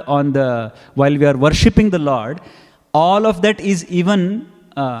aparad while we are worshipping the Lord. All of that is even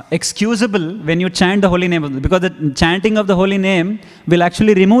excusable when you chant the holy name, because the chanting of the holy name will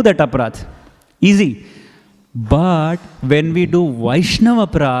actually remove that aparad. Easy. But when we do Vaishnava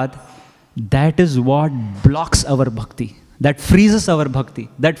aparad, that is what blocks our bhakti. That freezes our bhakti.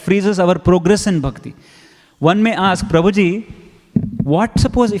 That freezes our progress in bhakti. One may ask, Prabhuji, what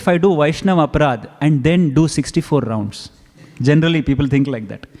suppose if I do Vaishnava aparad and then do 64 rounds? Generally, people think like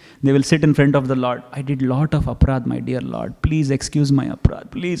that. They will sit in front of the Lord. I did lot of aparad, my dear Lord. Please excuse my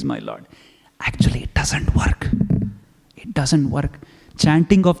aparad. Please, my Lord. Actually, it doesn't work. It doesn't work.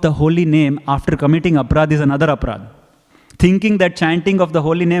 Chanting of the holy name after committing aparad is another aparad. Thinking that chanting of the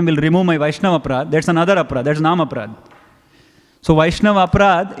holy name will remove my Vaishnava aparad, that's another aparad. That's Nam aparad. So Vaishnava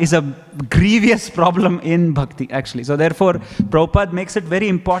aparad is a grievous problem in bhakti, actually. So therefore, Prabhupada makes it very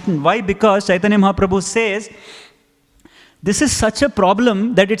important. Why? Because Chaitanya Mahaprabhu says, this is such a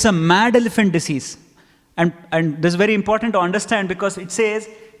problem that it's a mad elephant disease. And this is very important to understand, because it says,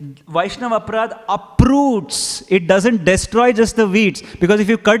 Vaishnava aparad uproots. It doesn't destroy just the weeds. Because if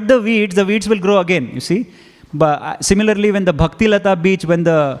you cut the weeds will grow again, you see. But similarly, when the Bhakti Lata beach, when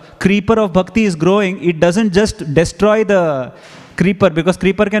the creeper of bhakti is growing, it doesn't just destroy the creeper, because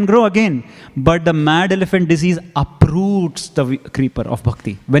creeper can grow again. But the mad elephant disease uproots the creeper of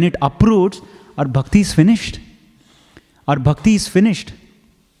bhakti. When it uproots, our bhakti is finished. Our bhakti is finished.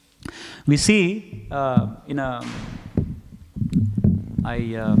 We see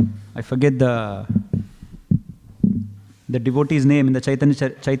I forget the devotee's name in the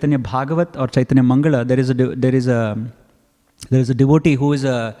Chaitanya Bhagavat or Chaitanya Mangala. There is a devotee who is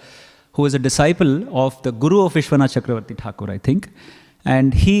a disciple of the Guru of Vishwanath Chakravarti Thakur, I think.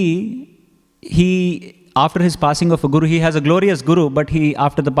 And he after his passing of a Guru, he has a glorious Guru, but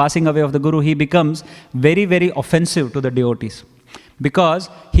after the passing away of the Guru, he becomes very, very offensive to the devotees. Because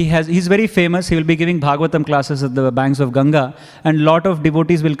he's very famous, he will be giving Bhagavatam classes at the banks of Ganga, and a lot of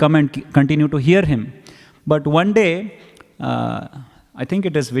devotees will come and continue to hear him. But one day, I think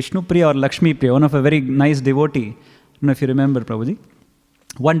it is Vishnu Priya or Lakshmi Priya, one of a very nice devotee. I don't know if you remember, Prabhuji.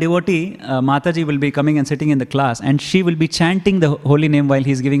 One devotee, Mataji, will be coming and sitting in the class, and she will be chanting the holy name while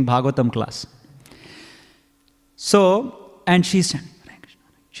he's giving Bhagavatam class. So, and she's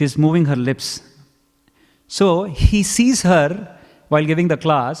moving her lips. So, he sees her while giving the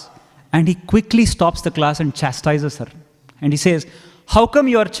class, and he quickly stops the class and chastises her. And he says, how come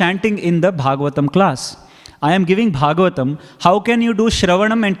you are chanting in the Bhagavatam class? I am giving Bhagavatam. How can you do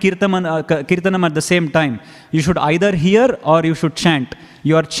Shravanam and Kirtanam at the same time? You should either hear or you should chant.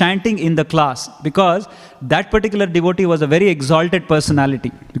 You are chanting in the class. Because that particular devotee was a very exalted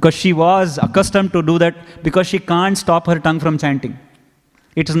personality. Because she was accustomed to do that, because she can't stop her tongue from chanting.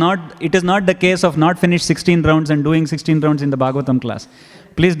 It is not the case of not finish 16 rounds and doing 16 rounds in the Bhagavatam class.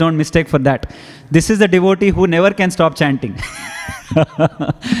 Please don't mistake for that. This is the devotee who never can stop chanting.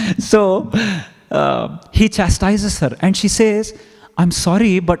 So, he chastises her and she says, I'm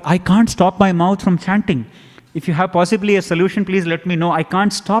sorry, but I can't stop my mouth from chanting. If you have possibly a solution, please let me know. I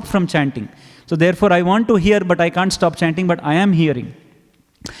can't stop from chanting. So therefore, I want to hear, but I can't stop chanting, but I am hearing.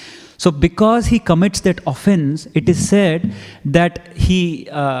 So because he commits that offense, it is said that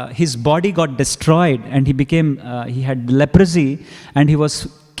his body got destroyed and he had leprosy and he was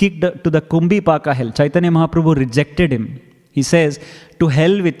kicked to the Kumbhipaka hell. Chaitanya Mahaprabhu rejected him. He says, to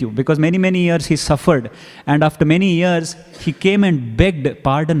hell with you, because many, many years he suffered. And after many years, he came and begged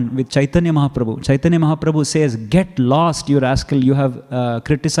pardon with Chaitanya Mahaprabhu. Chaitanya Mahaprabhu says, get lost, you rascal, you have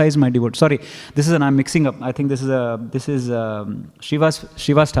criticized my devotee. Sorry, I'm mixing up. I think this is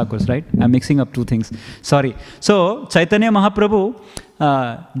Srivas Thakur's, right? I'm mixing up two things. Sorry. So, Chaitanya Mahaprabhu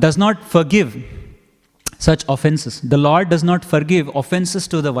does not forgive such offenses. The Lord does not forgive offenses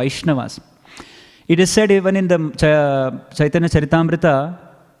to the Vaishnavas. It is said even in the Chaitanya Charitamrita,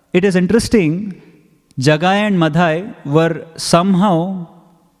 it is interesting, Jagai and Madhai were somehow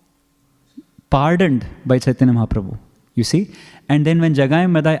pardoned by Chaitanya Mahaprabhu, you see. And then when Jagai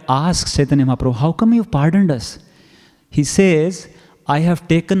and Madhai asks Chaitanya Mahaprabhu, how come you pardoned us? He says, I have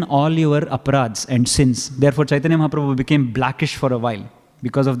taken all your aparads and sins. Therefore Chaitanya Mahaprabhu became blackish for a while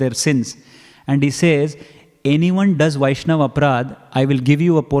because of their sins. And he says, anyone does Vaishnava aparad, I will give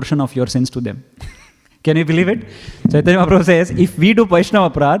you a portion of your sins to them. Can you believe it? Chaitanya Mahaprabhu says, if we do Vaishnava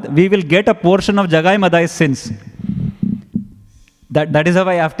aparad, we will get a portion of Jagai Madhai's sins. That is how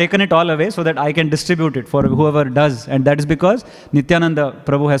I have taken it all away so that I can distribute it for whoever does. And that is because Nityananda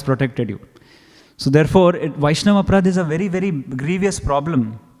Prabhu has protected you. So therefore, Vaishnava aparad is a very, very grievous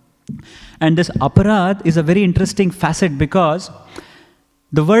problem. And this aparad is a very interesting facet because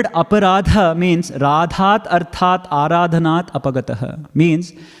the word aparadha means radhat arthat aradhanat apagataha.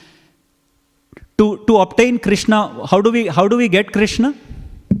 Means to obtain Krishna, how do we get Krishna?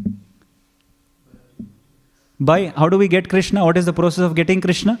 How do we get Krishna? What is the process of getting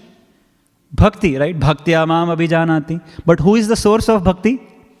Krishna? Bhakti, right? Bhaktya mam abhijanati. But who is the source of bhakti?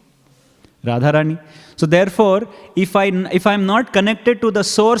 Radharani. So therefore, if I'm not connected to the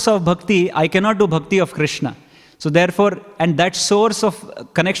source of bhakti, I cannot do bhakti of Krishna. So therefore, and that source of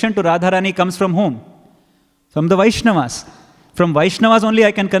connection to Radharani comes from whom? From the Vaishnavas. From Vaishnavas only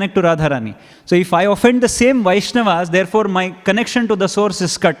I can connect to Radharani. So if I offend the same Vaishnavas, therefore my connection to the source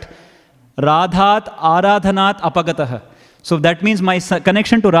is cut. Radhat aradhanat apagataha. So that means my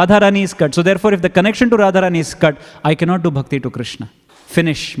connection to Radharani is cut. So therefore if the connection to Radharani is cut, I cannot do bhakti to Krishna.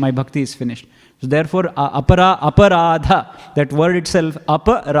 Finish. My bhakti is finished. So therefore, aparadha, that word itself,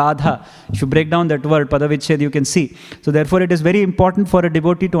 aparadha. If you break down that word, padavichhed, you can see. So therefore, it is very important for a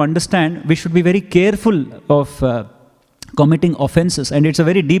devotee to understand, we should be very careful of committing offenses. And it's a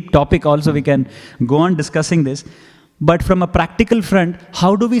very deep topic also, we can go on discussing this. But from a practical front,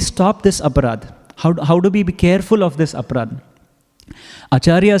 how do we stop this aparad? How do we be careful of this aparad?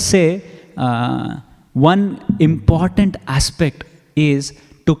 Acharyas say, one important aspect is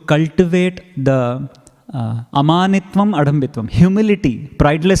to cultivate the amanitvam adambitvam, humility,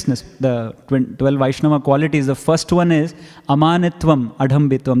 pridelessness. The 12 Vaishnava qualities, the first one is amanitvam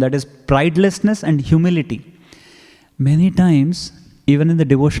adambitvam, that is pridelessness and humility. Many times, even in the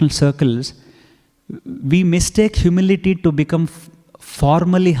devotional circles, we mistake humility to become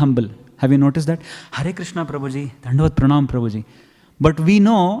formally humble. Have you noticed that? Hare Krishna Prabhuji, Dandavat Pranam Prabhuji. But we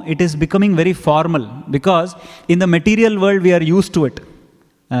know it is becoming very formal because in the material world we are used to it.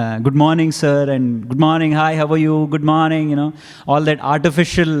 Good morning, sir, and good morning, hi, how are you, good morning, all that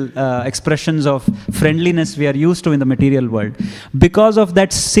artificial expressions of friendliness we are used to in the material world. Because of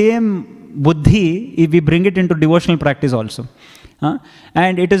that same buddhi, we bring it into devotional practice also.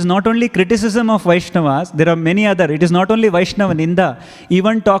 And it is not only criticism of Vaishnavas, there are many other. It is not only Vaishnava Ninda,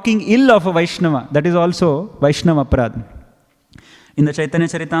 even talking ill of a Vaishnava, that is also Vaishnava Aparad. In the Chaitanya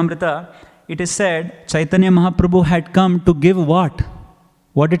Charitamrita, it is said, Chaitanya Mahaprabhu had come to give what?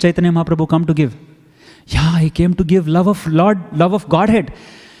 What did Chaitanya Mahaprabhu come to give? Yeah, he came to give love of Lord, love of Godhead.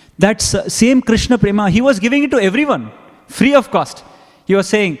 That same Krishna Prema, he was giving it to everyone, free of cost. He was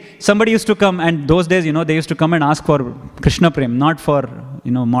saying, somebody used to come, and those days, they used to come and ask for Krishna Prem, not for,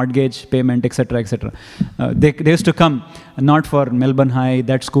 mortgage payment, etc., etc. They used to come, not for Melbourne High,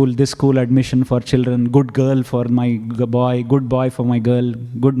 that school, this school, admission for children, good girl for my boy, good boy for my girl,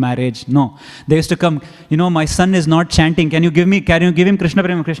 good marriage. No. They used to come, my son is not chanting, can you give him Krishna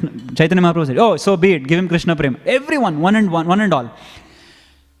Prem? Chaitanya Mahaprabhu said, oh, so be it, give him Krishna Prem. Everyone, one and all.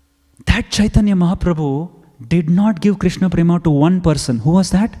 That Chaitanya Mahaprabhu did not give Krishna Prema to one person. Who was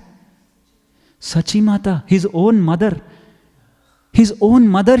that? Sachi Mata, his own mother. His own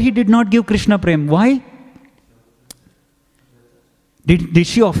mother he did not give Krishna Prem. Why? Did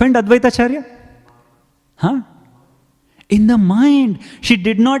she offend Advaita Acharya? Huh? In the mind. She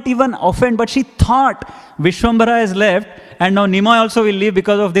did not even offend, but she thought Vishwambara is left and now Nimai also will leave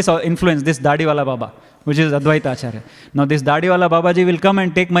because of this influence, this Dadiwala Baba, which is Advaita Acharya. Now this Dadiwala Babaji will come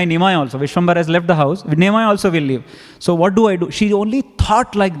and take my Nimai also. Vishwambara has left the house, Nimai also will leave. So what do I do? She only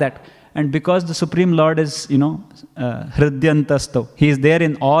thought like that. And because the Supreme Lord is, Hridyantasto, He is there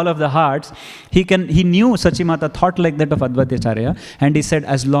in all of the hearts, He knew Sachimata thought like that of Advaita Acharya, and He said,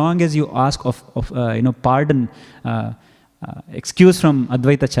 as long as you ask of pardon, excuse from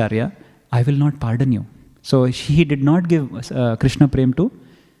Advaita Acharya, I will not pardon you. So He did not give Krishna Prem to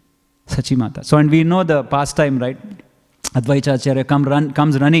Sachimata. So, and we know the pastime, right? Advaita Acharya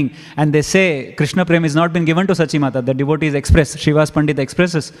comes running, and they say Krishna Prem has not been given to Sachimata. The devotees express, Srivas Pandit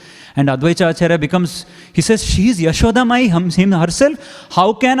expresses, and Advaita Acharya becomes, he says, she is Yashoda Mai herself.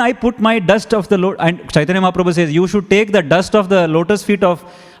 How can I put my dust of the lotus? And Chaitanya Mahaprabhu says, you should take the dust of the lotus feet of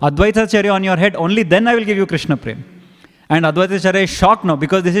Advaita Acharya on your head, only then I will give you Krishna Prem. And Advaita Acharya is shocked now,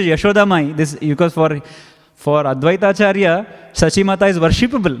 because this is Yashoda Mai. Because for Advaita Acharya, Sachimata is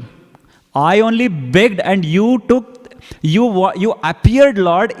worshipable. I only begged, and you appeared,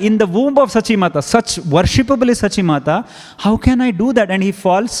 Lord, in the womb of Sachimata. Such worshipable is Sachimata. How can I do that? And he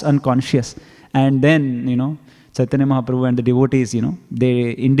falls unconscious. And then, Chaitanya Mahaprabhu and the devotees,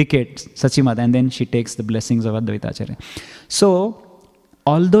 they indicate Sachimata, and then she takes the blessings of Advaita Acharya. So,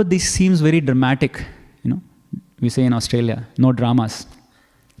 although this seems very dramatic, we say in Australia, no dramas.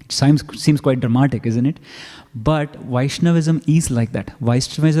 It seems quite dramatic, isn't it? But Vaishnavism is like that.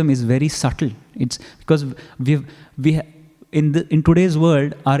 Vaishnavism is very subtle. It's because in today's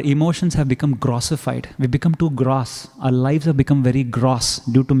world, our emotions have become grossified. We become too gross. Our lives have become very gross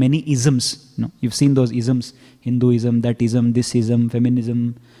due to many isms. You've seen those isms: Hinduism, that ism, this ism,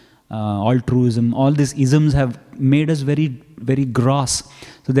 feminism, altruism. All these isms have made us very, very gross.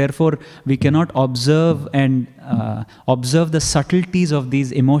 So therefore, we cannot observe the subtleties of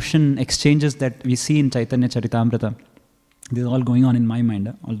these emotion exchanges that we see in Chaitanya Charitamrita. This is all going on in my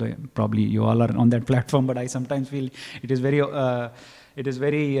mind, although probably you all are on that platform, but I sometimes feel it is very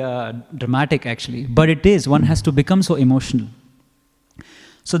dramatic actually. But it is, one has to become so emotional.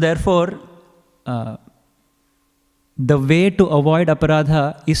 So therefore, the way to avoid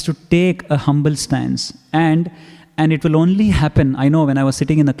aparadha is to take a humble stance. And it will only happen, I know when I was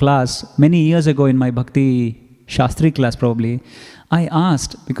sitting in a class, many years ago in my Bhakti Shastri class probably, I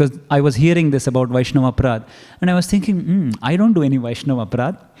asked, because I was hearing this about Vaishnava Aparadh, and I was thinking, I don't do any Vaishnava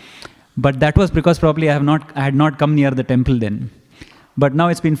Aparadh. But that was because probably I had not come near the temple then. But now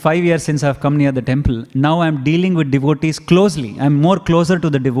it's been 5 years since I've come near the temple. Now I'm dealing with devotees closely. I'm more closer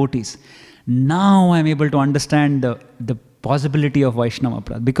to the devotees. Now I'm able to understand the possibility of Vaishnava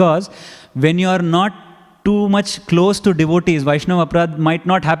Aparadh. Because when you are not too much close to devotees, Vaishnava Aparadh might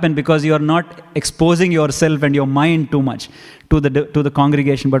not happen because you are not exposing yourself and your mind too much to the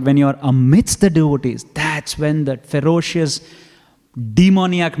congregation. But when you are amidst the devotees, that's when that ferocious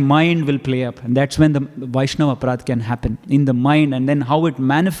demoniac mind will play up, and that's when the Vaishnava Aparadh can happen in the mind, and then how it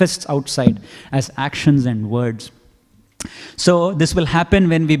manifests outside as actions and words. So this will happen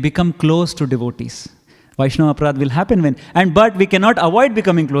when we become close to devotees. Vaishnava Aparadh will happen but we cannot avoid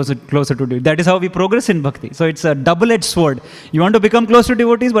becoming closer to devotees. That is how we progress in bhakti. So it's a double-edged sword. You want to become close to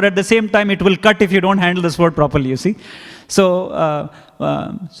devotees, but at the same time it will cut if you don't handle the sword properly, you see. So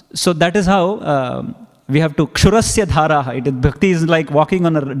that is how we have to kshurasya dharaha. Bhakti is like walking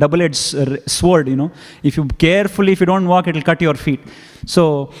on a double-edged sword, If you don't walk, it will cut your feet.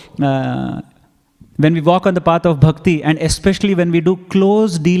 So when we walk on the path of bhakti, and especially when we do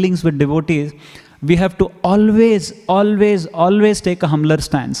close dealings with devotees, we have to always take a humbler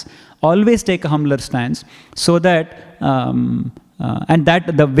stance. Always take a humbler stance, so that, and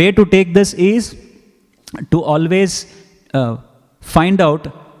that the way to take this is to always find out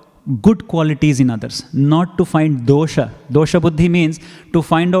good qualities in others, not to find dosha. Dosha buddhi means to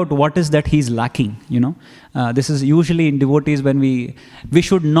find out what is that he's lacking, This is usually in devotees when we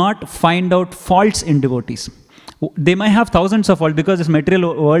should not find out faults in devotees. They might have thousands of faults because this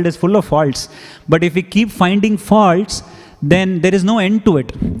material world is full of faults. But if we keep finding faults, then there is no end to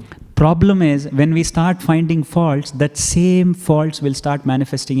it. Problem is, when we start finding faults, that same faults will start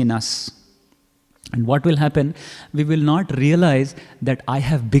manifesting in us. And what will happen? We will not realize that I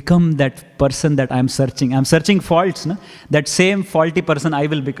have become that person that I'm searching. I'm searching faults. No? That same faulty person I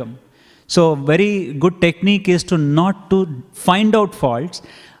will become. So very good technique is to not to find out faults.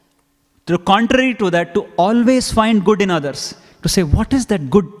 To contrary to that, to always find good in others. To say, what is that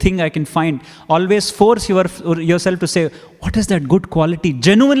good thing I can find? Always force yourself to say, what is that good quality?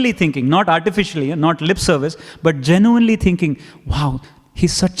 Genuinely thinking, not artificially, not lip service, but genuinely thinking, wow,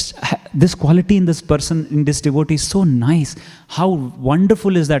 this quality in this person, in this devotee is so nice. How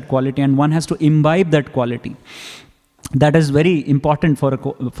wonderful is that quality? And one has to imbibe that quality. That is very important for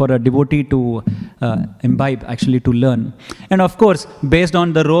a devotee to imbibe, actually to learn. And of course, based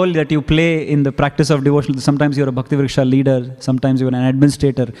on the role that you play in the practice of devotion, sometimes you're a Bhakti Vriksha leader, sometimes you're an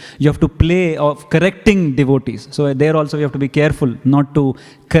administrator, you have to play of correcting devotees. So there also you have to be careful not to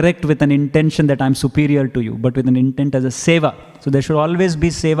correct with an intention that I'm superior to you, but with an intent as a seva. So there should always be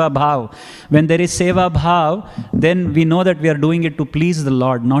seva bhav. When there is seva bhav, then we know that we are doing it to please the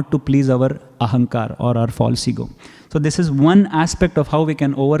Lord, not to please our ahankar or our false ego. So this is one aspect of how we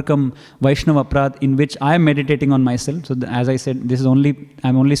can overcome Vaishnava Aparadh, in which I am meditating on myself. So as I said,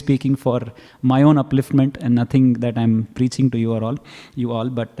 I'm only speaking for my own upliftment and nothing that I'm preaching to you all.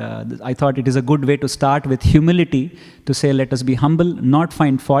 But I thought it is a good way to start with humility, to say let us be humble, not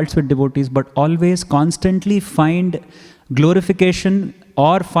find faults with devotees, but always constantly find glorification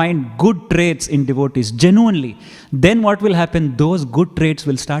or find good traits in devotees, genuinely. Then what will happen? Those good traits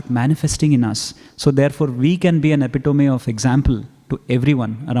will start manifesting in us. So therefore, we can be an epitome of example to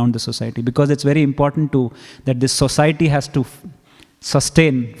everyone around the society, because it's very important that this society has to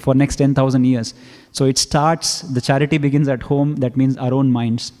sustain for next 10,000 years. So it starts, the charity begins at home, that means our own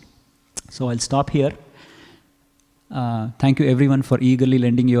minds. So I'll stop here. Thank you everyone for eagerly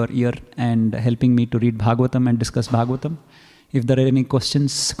lending your ear and helping me to read Bhagavatam and discuss Bhagavatam. If there are any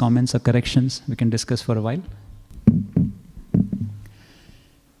questions, comments or corrections, we can discuss for a while.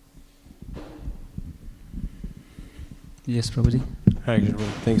 Yes, Prabhuji. Hare Krishna.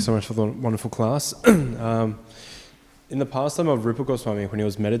 Thank you so much for the wonderful class. In the pastime of Rupa Goswami, when he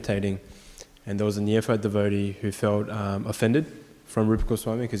was meditating, and there was a neophyte devotee who felt offended from Rupa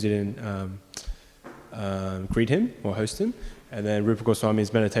Goswami because he didn't greet him or host him, and then Rupa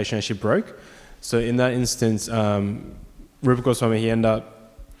Goswami's meditation actually broke. So in that instance, Rupa Goswami, he ended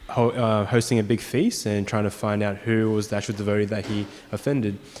up hosting a big feast and trying to find out who was the actual devotee that he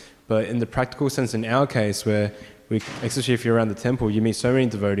offended. But in the practical sense, in our case, where especially if you're around the temple, you meet so many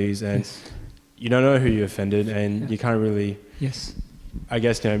devotees and you don't know who you offended, and you can't really, I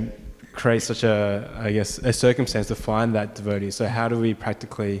guess, create such a circumstance to find that devotee. So how do we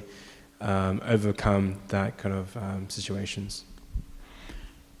practically overcome that kind of situations?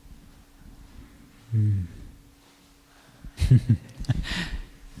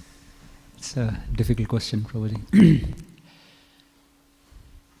 It's a difficult question, Prabhuji.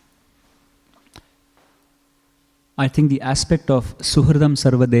 I think the aspect of Suhridam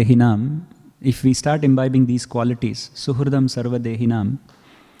Sarvadehinam, if we start imbibing these qualities, Suhridam Sarvadehinam,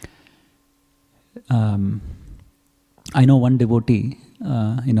 I know one devotee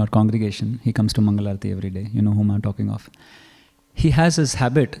in our congregation, he comes to Mangalarti every day, you know whom I'm talking of. He has his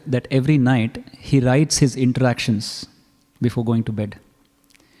habit that every night he writes his interactions before going to bed.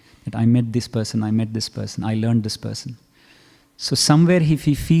 That I met this person, I learned this person. So somewhere if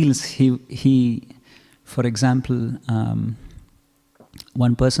he feels he for example,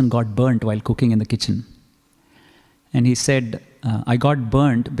 one person got burnt while cooking in the kitchen. And he said, I got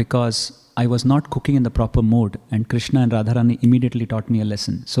burnt because I was not cooking in the proper mode, and Krishna and Radharani immediately taught me a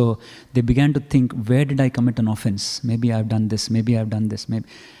lesson. So they began to think, where did I commit an offense? Maybe I've done this, maybe I've done this. Maybe.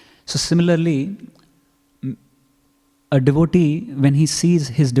 So similarly, a devotee, when he sees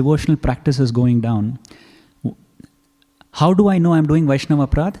his devotional practices going down, how do I know I'm doing Vaishnava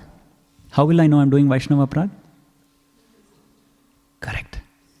Aparadh? How will I know I'm doing Vaishnava Aparadh? Correct.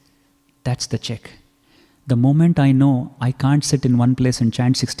 That's the check. The moment I know I can't sit in one place and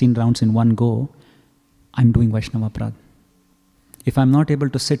chant 16 rounds in one go, I'm doing Vaishnava Aparadh. If I'm not able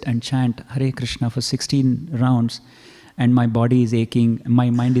to sit and chant Hare Krishna for 16 rounds and my body is aching, my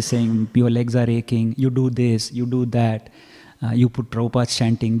mind is saying, your legs are aching, you do this, you do that, you put Prabhupada's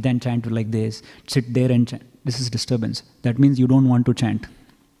chanting, then chant like this, sit there and chant. This is disturbance. That means you don't want to chant.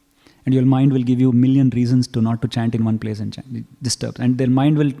 And your mind will give you a million reasons to not to chant in one place and chant. It disturbs. And their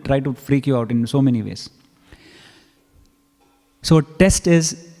mind will try to freak you out in so many ways. So test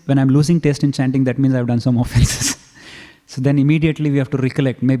is, when I'm losing taste in chanting, that means I've done some offenses. So then immediately we have to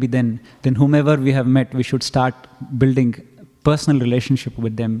recollect, maybe then whomever we have met, we should start building personal relationship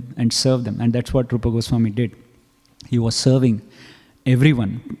with them and serve them. And that's what Rupa Goswami did. He was serving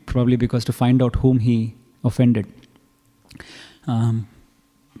everyone, probably because to find out whom he offended.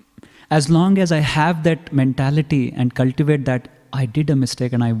 As long as I have that mentality and cultivate that I did a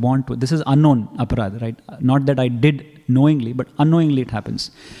mistake and I want to, this is unknown aparadh, right? Not that I did knowingly, but unknowingly it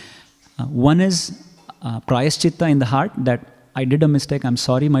happens. One is prayaschitta in the heart, that I did a mistake, I'm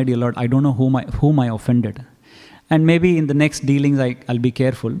sorry my dear Lord, I don't know whom I offended. And maybe in the next dealings I'll be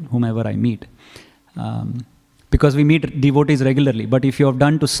careful, whomever I meet. Because we meet devotees regularly. But if you have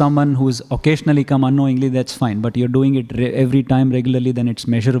done to someone who's occasionally come unknowingly, that's fine. But you're doing it every time regularly, then it's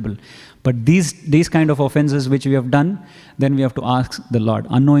measurable. But these kind of offenses which we have done, then we have to ask the Lord.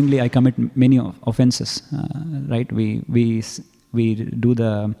 Unknowingly, I commit many offenses, right? We do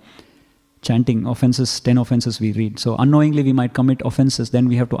the chanting offenses, 10 offenses we read. So unknowingly we might commit offenses, then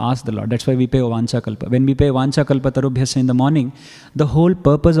we have to ask the Lord. That's why we pay Vancha Kalpa. When we pay Vancha Kalpa Tarubhyasya in the morning, the whole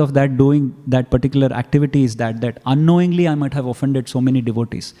purpose of that doing that particular activity is that unknowingly I might have offended so many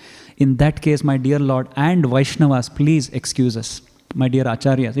devotees. In that case, my dear Lord and Vaishnavas, please excuse us. My dear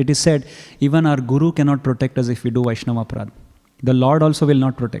Acharyas, it is said, even our Guru cannot protect us if we do Vaishnava Aparadha. The Lord also will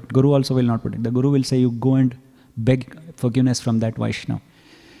not protect. Guru also will not protect. The Guru will say, you go and beg forgiveness from that Vaishnava.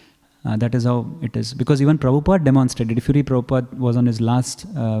 That is how it is. Because even Prabhupada demonstrated. If you read, Prabhupada was on his last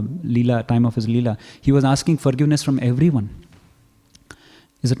time of his Leela. He was asking forgiveness from everyone.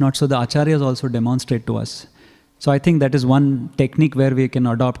 Is it not so? The Acharyas also demonstrate to us. So I think that is one technique where we can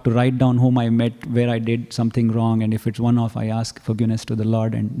adopt to write down whom I met, where I did something wrong, and if it's one-off, I ask forgiveness to the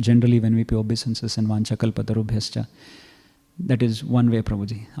Lord. And generally when we pay obeisances and Vancha Kalpa Tarubhyascha, that is one way,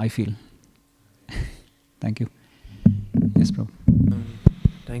 Prabhuji, I feel. Thank you. Yes, Prabhu.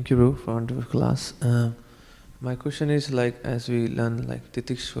 Thank you, Bro, for wonderful class. My question is, like, as we learn, like,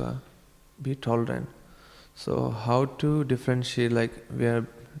 titikshva, be tolerant. So how to differentiate, like, we are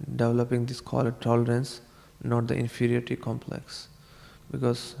developing this called tolerance, not the inferiority complex.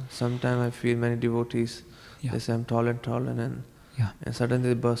 Because sometimes I feel many devotees, they say, I'm tolerant, and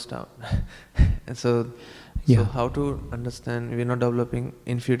suddenly they burst out. And so how to understand, we're not developing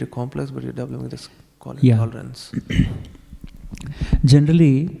inferiority complex, but we're developing this called tolerance.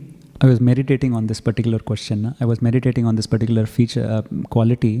 Generally, I was meditating on this particular question. I was meditating on this particular feature,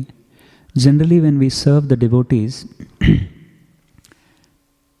 quality. Generally, when we serve the devotees,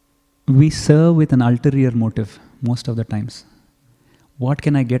 we serve with an ulterior motive most of the times. What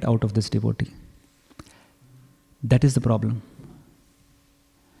can I get out of this devotee? That is the problem.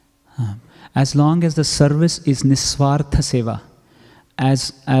 As long as the service is niswartha seva,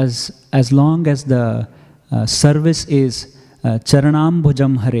 as long as the service is charanam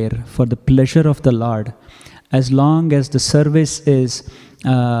bhujam harer, for the pleasure of the Lord, as long as the service is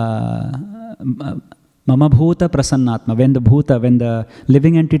mama bhuta prasannatma, when the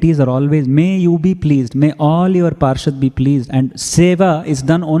living entities are always, may you be pleased, may all your parshad be pleased, and seva is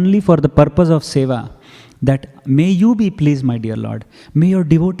done only for the purpose of seva, that may you be pleased, my dear Lord, may your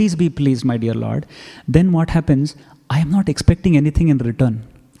devotees be pleased, my dear Lord, then what happens? I am not expecting anything in return.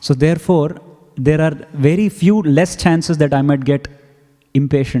 So therefore, there are very few less chances that I might get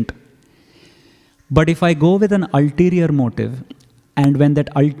impatient. But if I go with an ulterior motive, and when that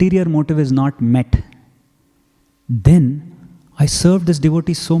ulterior motive is not met, then I served this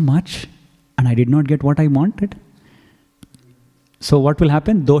devotee so much and I did not get what I wanted. So what will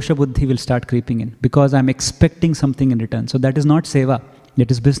happen? Dosha buddhi will start creeping in because I'm expecting something in return. So that is not seva,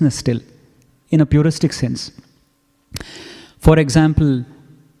 that is business still, in a puristic sense. For example,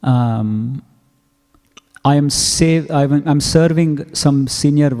 I'm serving some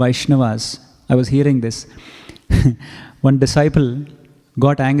senior Vaishnavas. I was hearing this. One disciple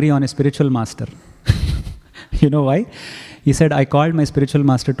got angry on a spiritual master. You know why? He said, I called my spiritual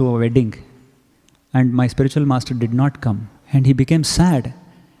master to a wedding and my spiritual master did not come. And he became sad.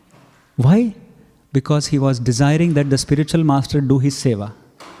 Why? Because he was desiring that the spiritual master do his seva.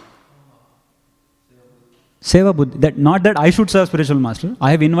 Seva buddhi. Not that I should serve spiritual master.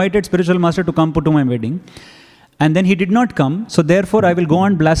 I have invited spiritual master to come to my wedding. And then he did not come. So therefore I will go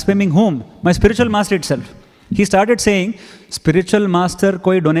on blaspheming whom? My spiritual master itself. He started saying, spiritual master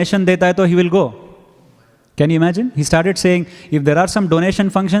koi donation deta hai to he will go. Can you imagine? He started saying, if there are some donation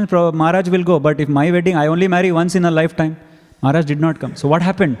functions, Maharaj will go. But if my wedding, I only marry once in a lifetime. Maharaj did not come. So what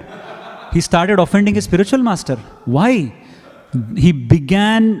happened? He started offending his spiritual master. Why? He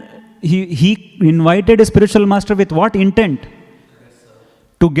invited his spiritual master with what intent?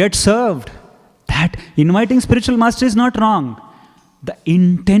 To get served. That inviting spiritual master is not wrong. The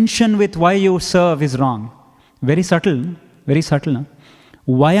intention with why you serve is wrong. Very subtle. Very subtle. No?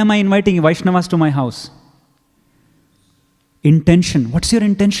 Why am I inviting Vaishnavas to my house? Intention. What's your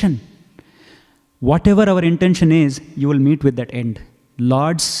intention? Whatever our intention is, you will meet with that end.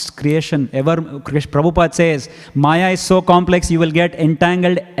 Lord's creation, Prabhupada says, Maya is so complex, you will get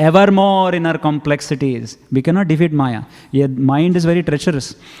entangled ever more in our complexities. We cannot defeat Maya. Your mind is very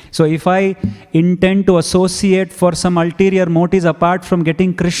treacherous. So if I intend to associate for some ulterior motives apart from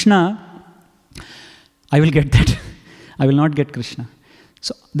getting Krishna, I will get that. I will not get Krishna.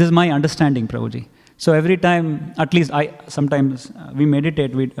 So this is my understanding, Prabhuji. So every time, at least sometimes we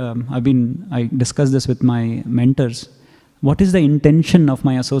meditate. I discuss this with my mentors. What is the intention of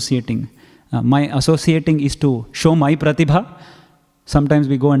my associating? My associating is to show my pratibha. Sometimes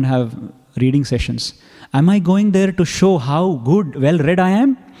we go and have reading sessions. Am I going there to show how good, well read I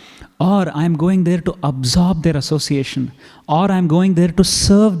am? Or I am going there to absorb their association? Or I am going there to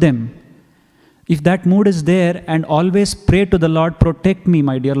serve them? If that mood is there, and always pray to the Lord, protect me,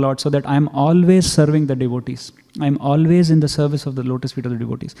 my dear Lord, so that I am always serving the devotees. I am always in the service of the lotus feet of the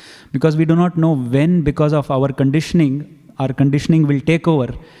devotees. Because we do not know when, because of our conditioning will take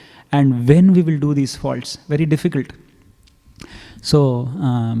over, and when we will do these faults. Very difficult. So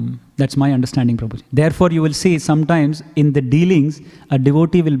that's my understanding, Prabhuji. Therefore, you will see sometimes in the dealings, a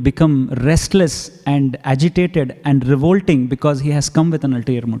devotee will become restless and agitated and revolting because he has come with an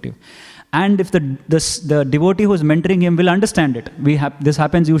ulterior motive. And if the devotee who is mentoring him will understand it, this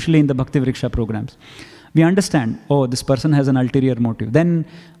happens usually in the Bhakti Vriksha programs. We understand, oh, this person has an ulterior motive. Then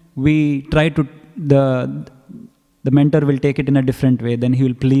we try to, the mentor will take it in a different way. Then he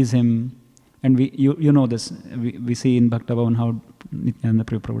will please him. And you know this. We see in Bhakta Bhavan how Nityananda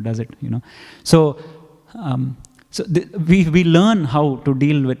Prabhu does it, So, we learn how to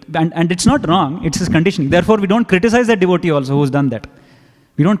deal with, and it's not wrong, it's his conditioning. Therefore, we don't criticize that devotee also who's done that.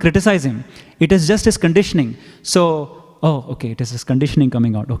 We don't criticize him. It is just his conditioning. So, okay, it is his conditioning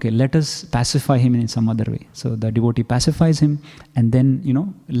coming out. Okay, let us pacify him in some other way. So the devotee pacifies him and then,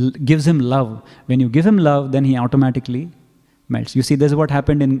 gives him love. When you give him love, then he automatically melts. You see, this is what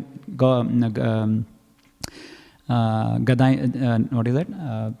happened in Gadai, what is that?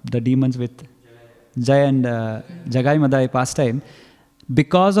 The demons with Jai and Jagai Madai pastime.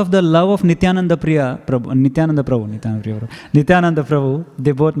 Because of the love of Nityananda Prabhu,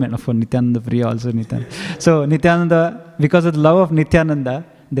 they both met. For Nityananda Priya also Nityananda. So Nityananda, because of the love of Nityananda,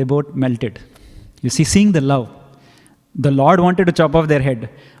 they both melted. You see, seeing the love. The Lord wanted to chop off their head,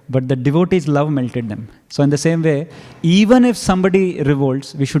 but the devotees' love melted them. So in the same way, even if somebody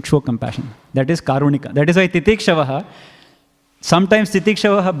revolts, we should show compassion. That is Karunika. That is why Titikshavaha, sometimes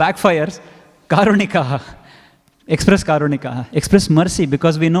Titikshavaha backfires, Karunikaha. Express Karunika, express mercy,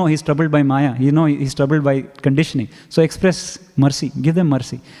 because we know he's troubled by Maya, he's troubled by conditioning. So express mercy, give them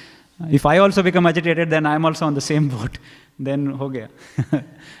mercy. If I also become agitated, then I'm also on the same boat. Then ho gaya.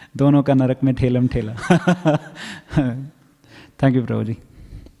 Dono ka narak mein thelam thela. Thank you, Prabhuji.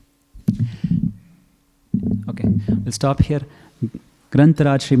 Okay, we'll stop here.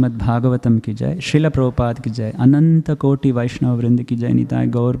 Grantaraj Srimad Bhagavatam ki jai, Srila Prabhupada ki jai, Ananta Koti Vaishnava Vrind ki jai, Nitai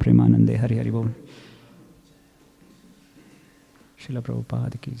Gaur Premanande, Hari Hari Bol. Srila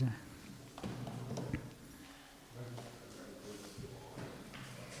Prabhupada ki jai.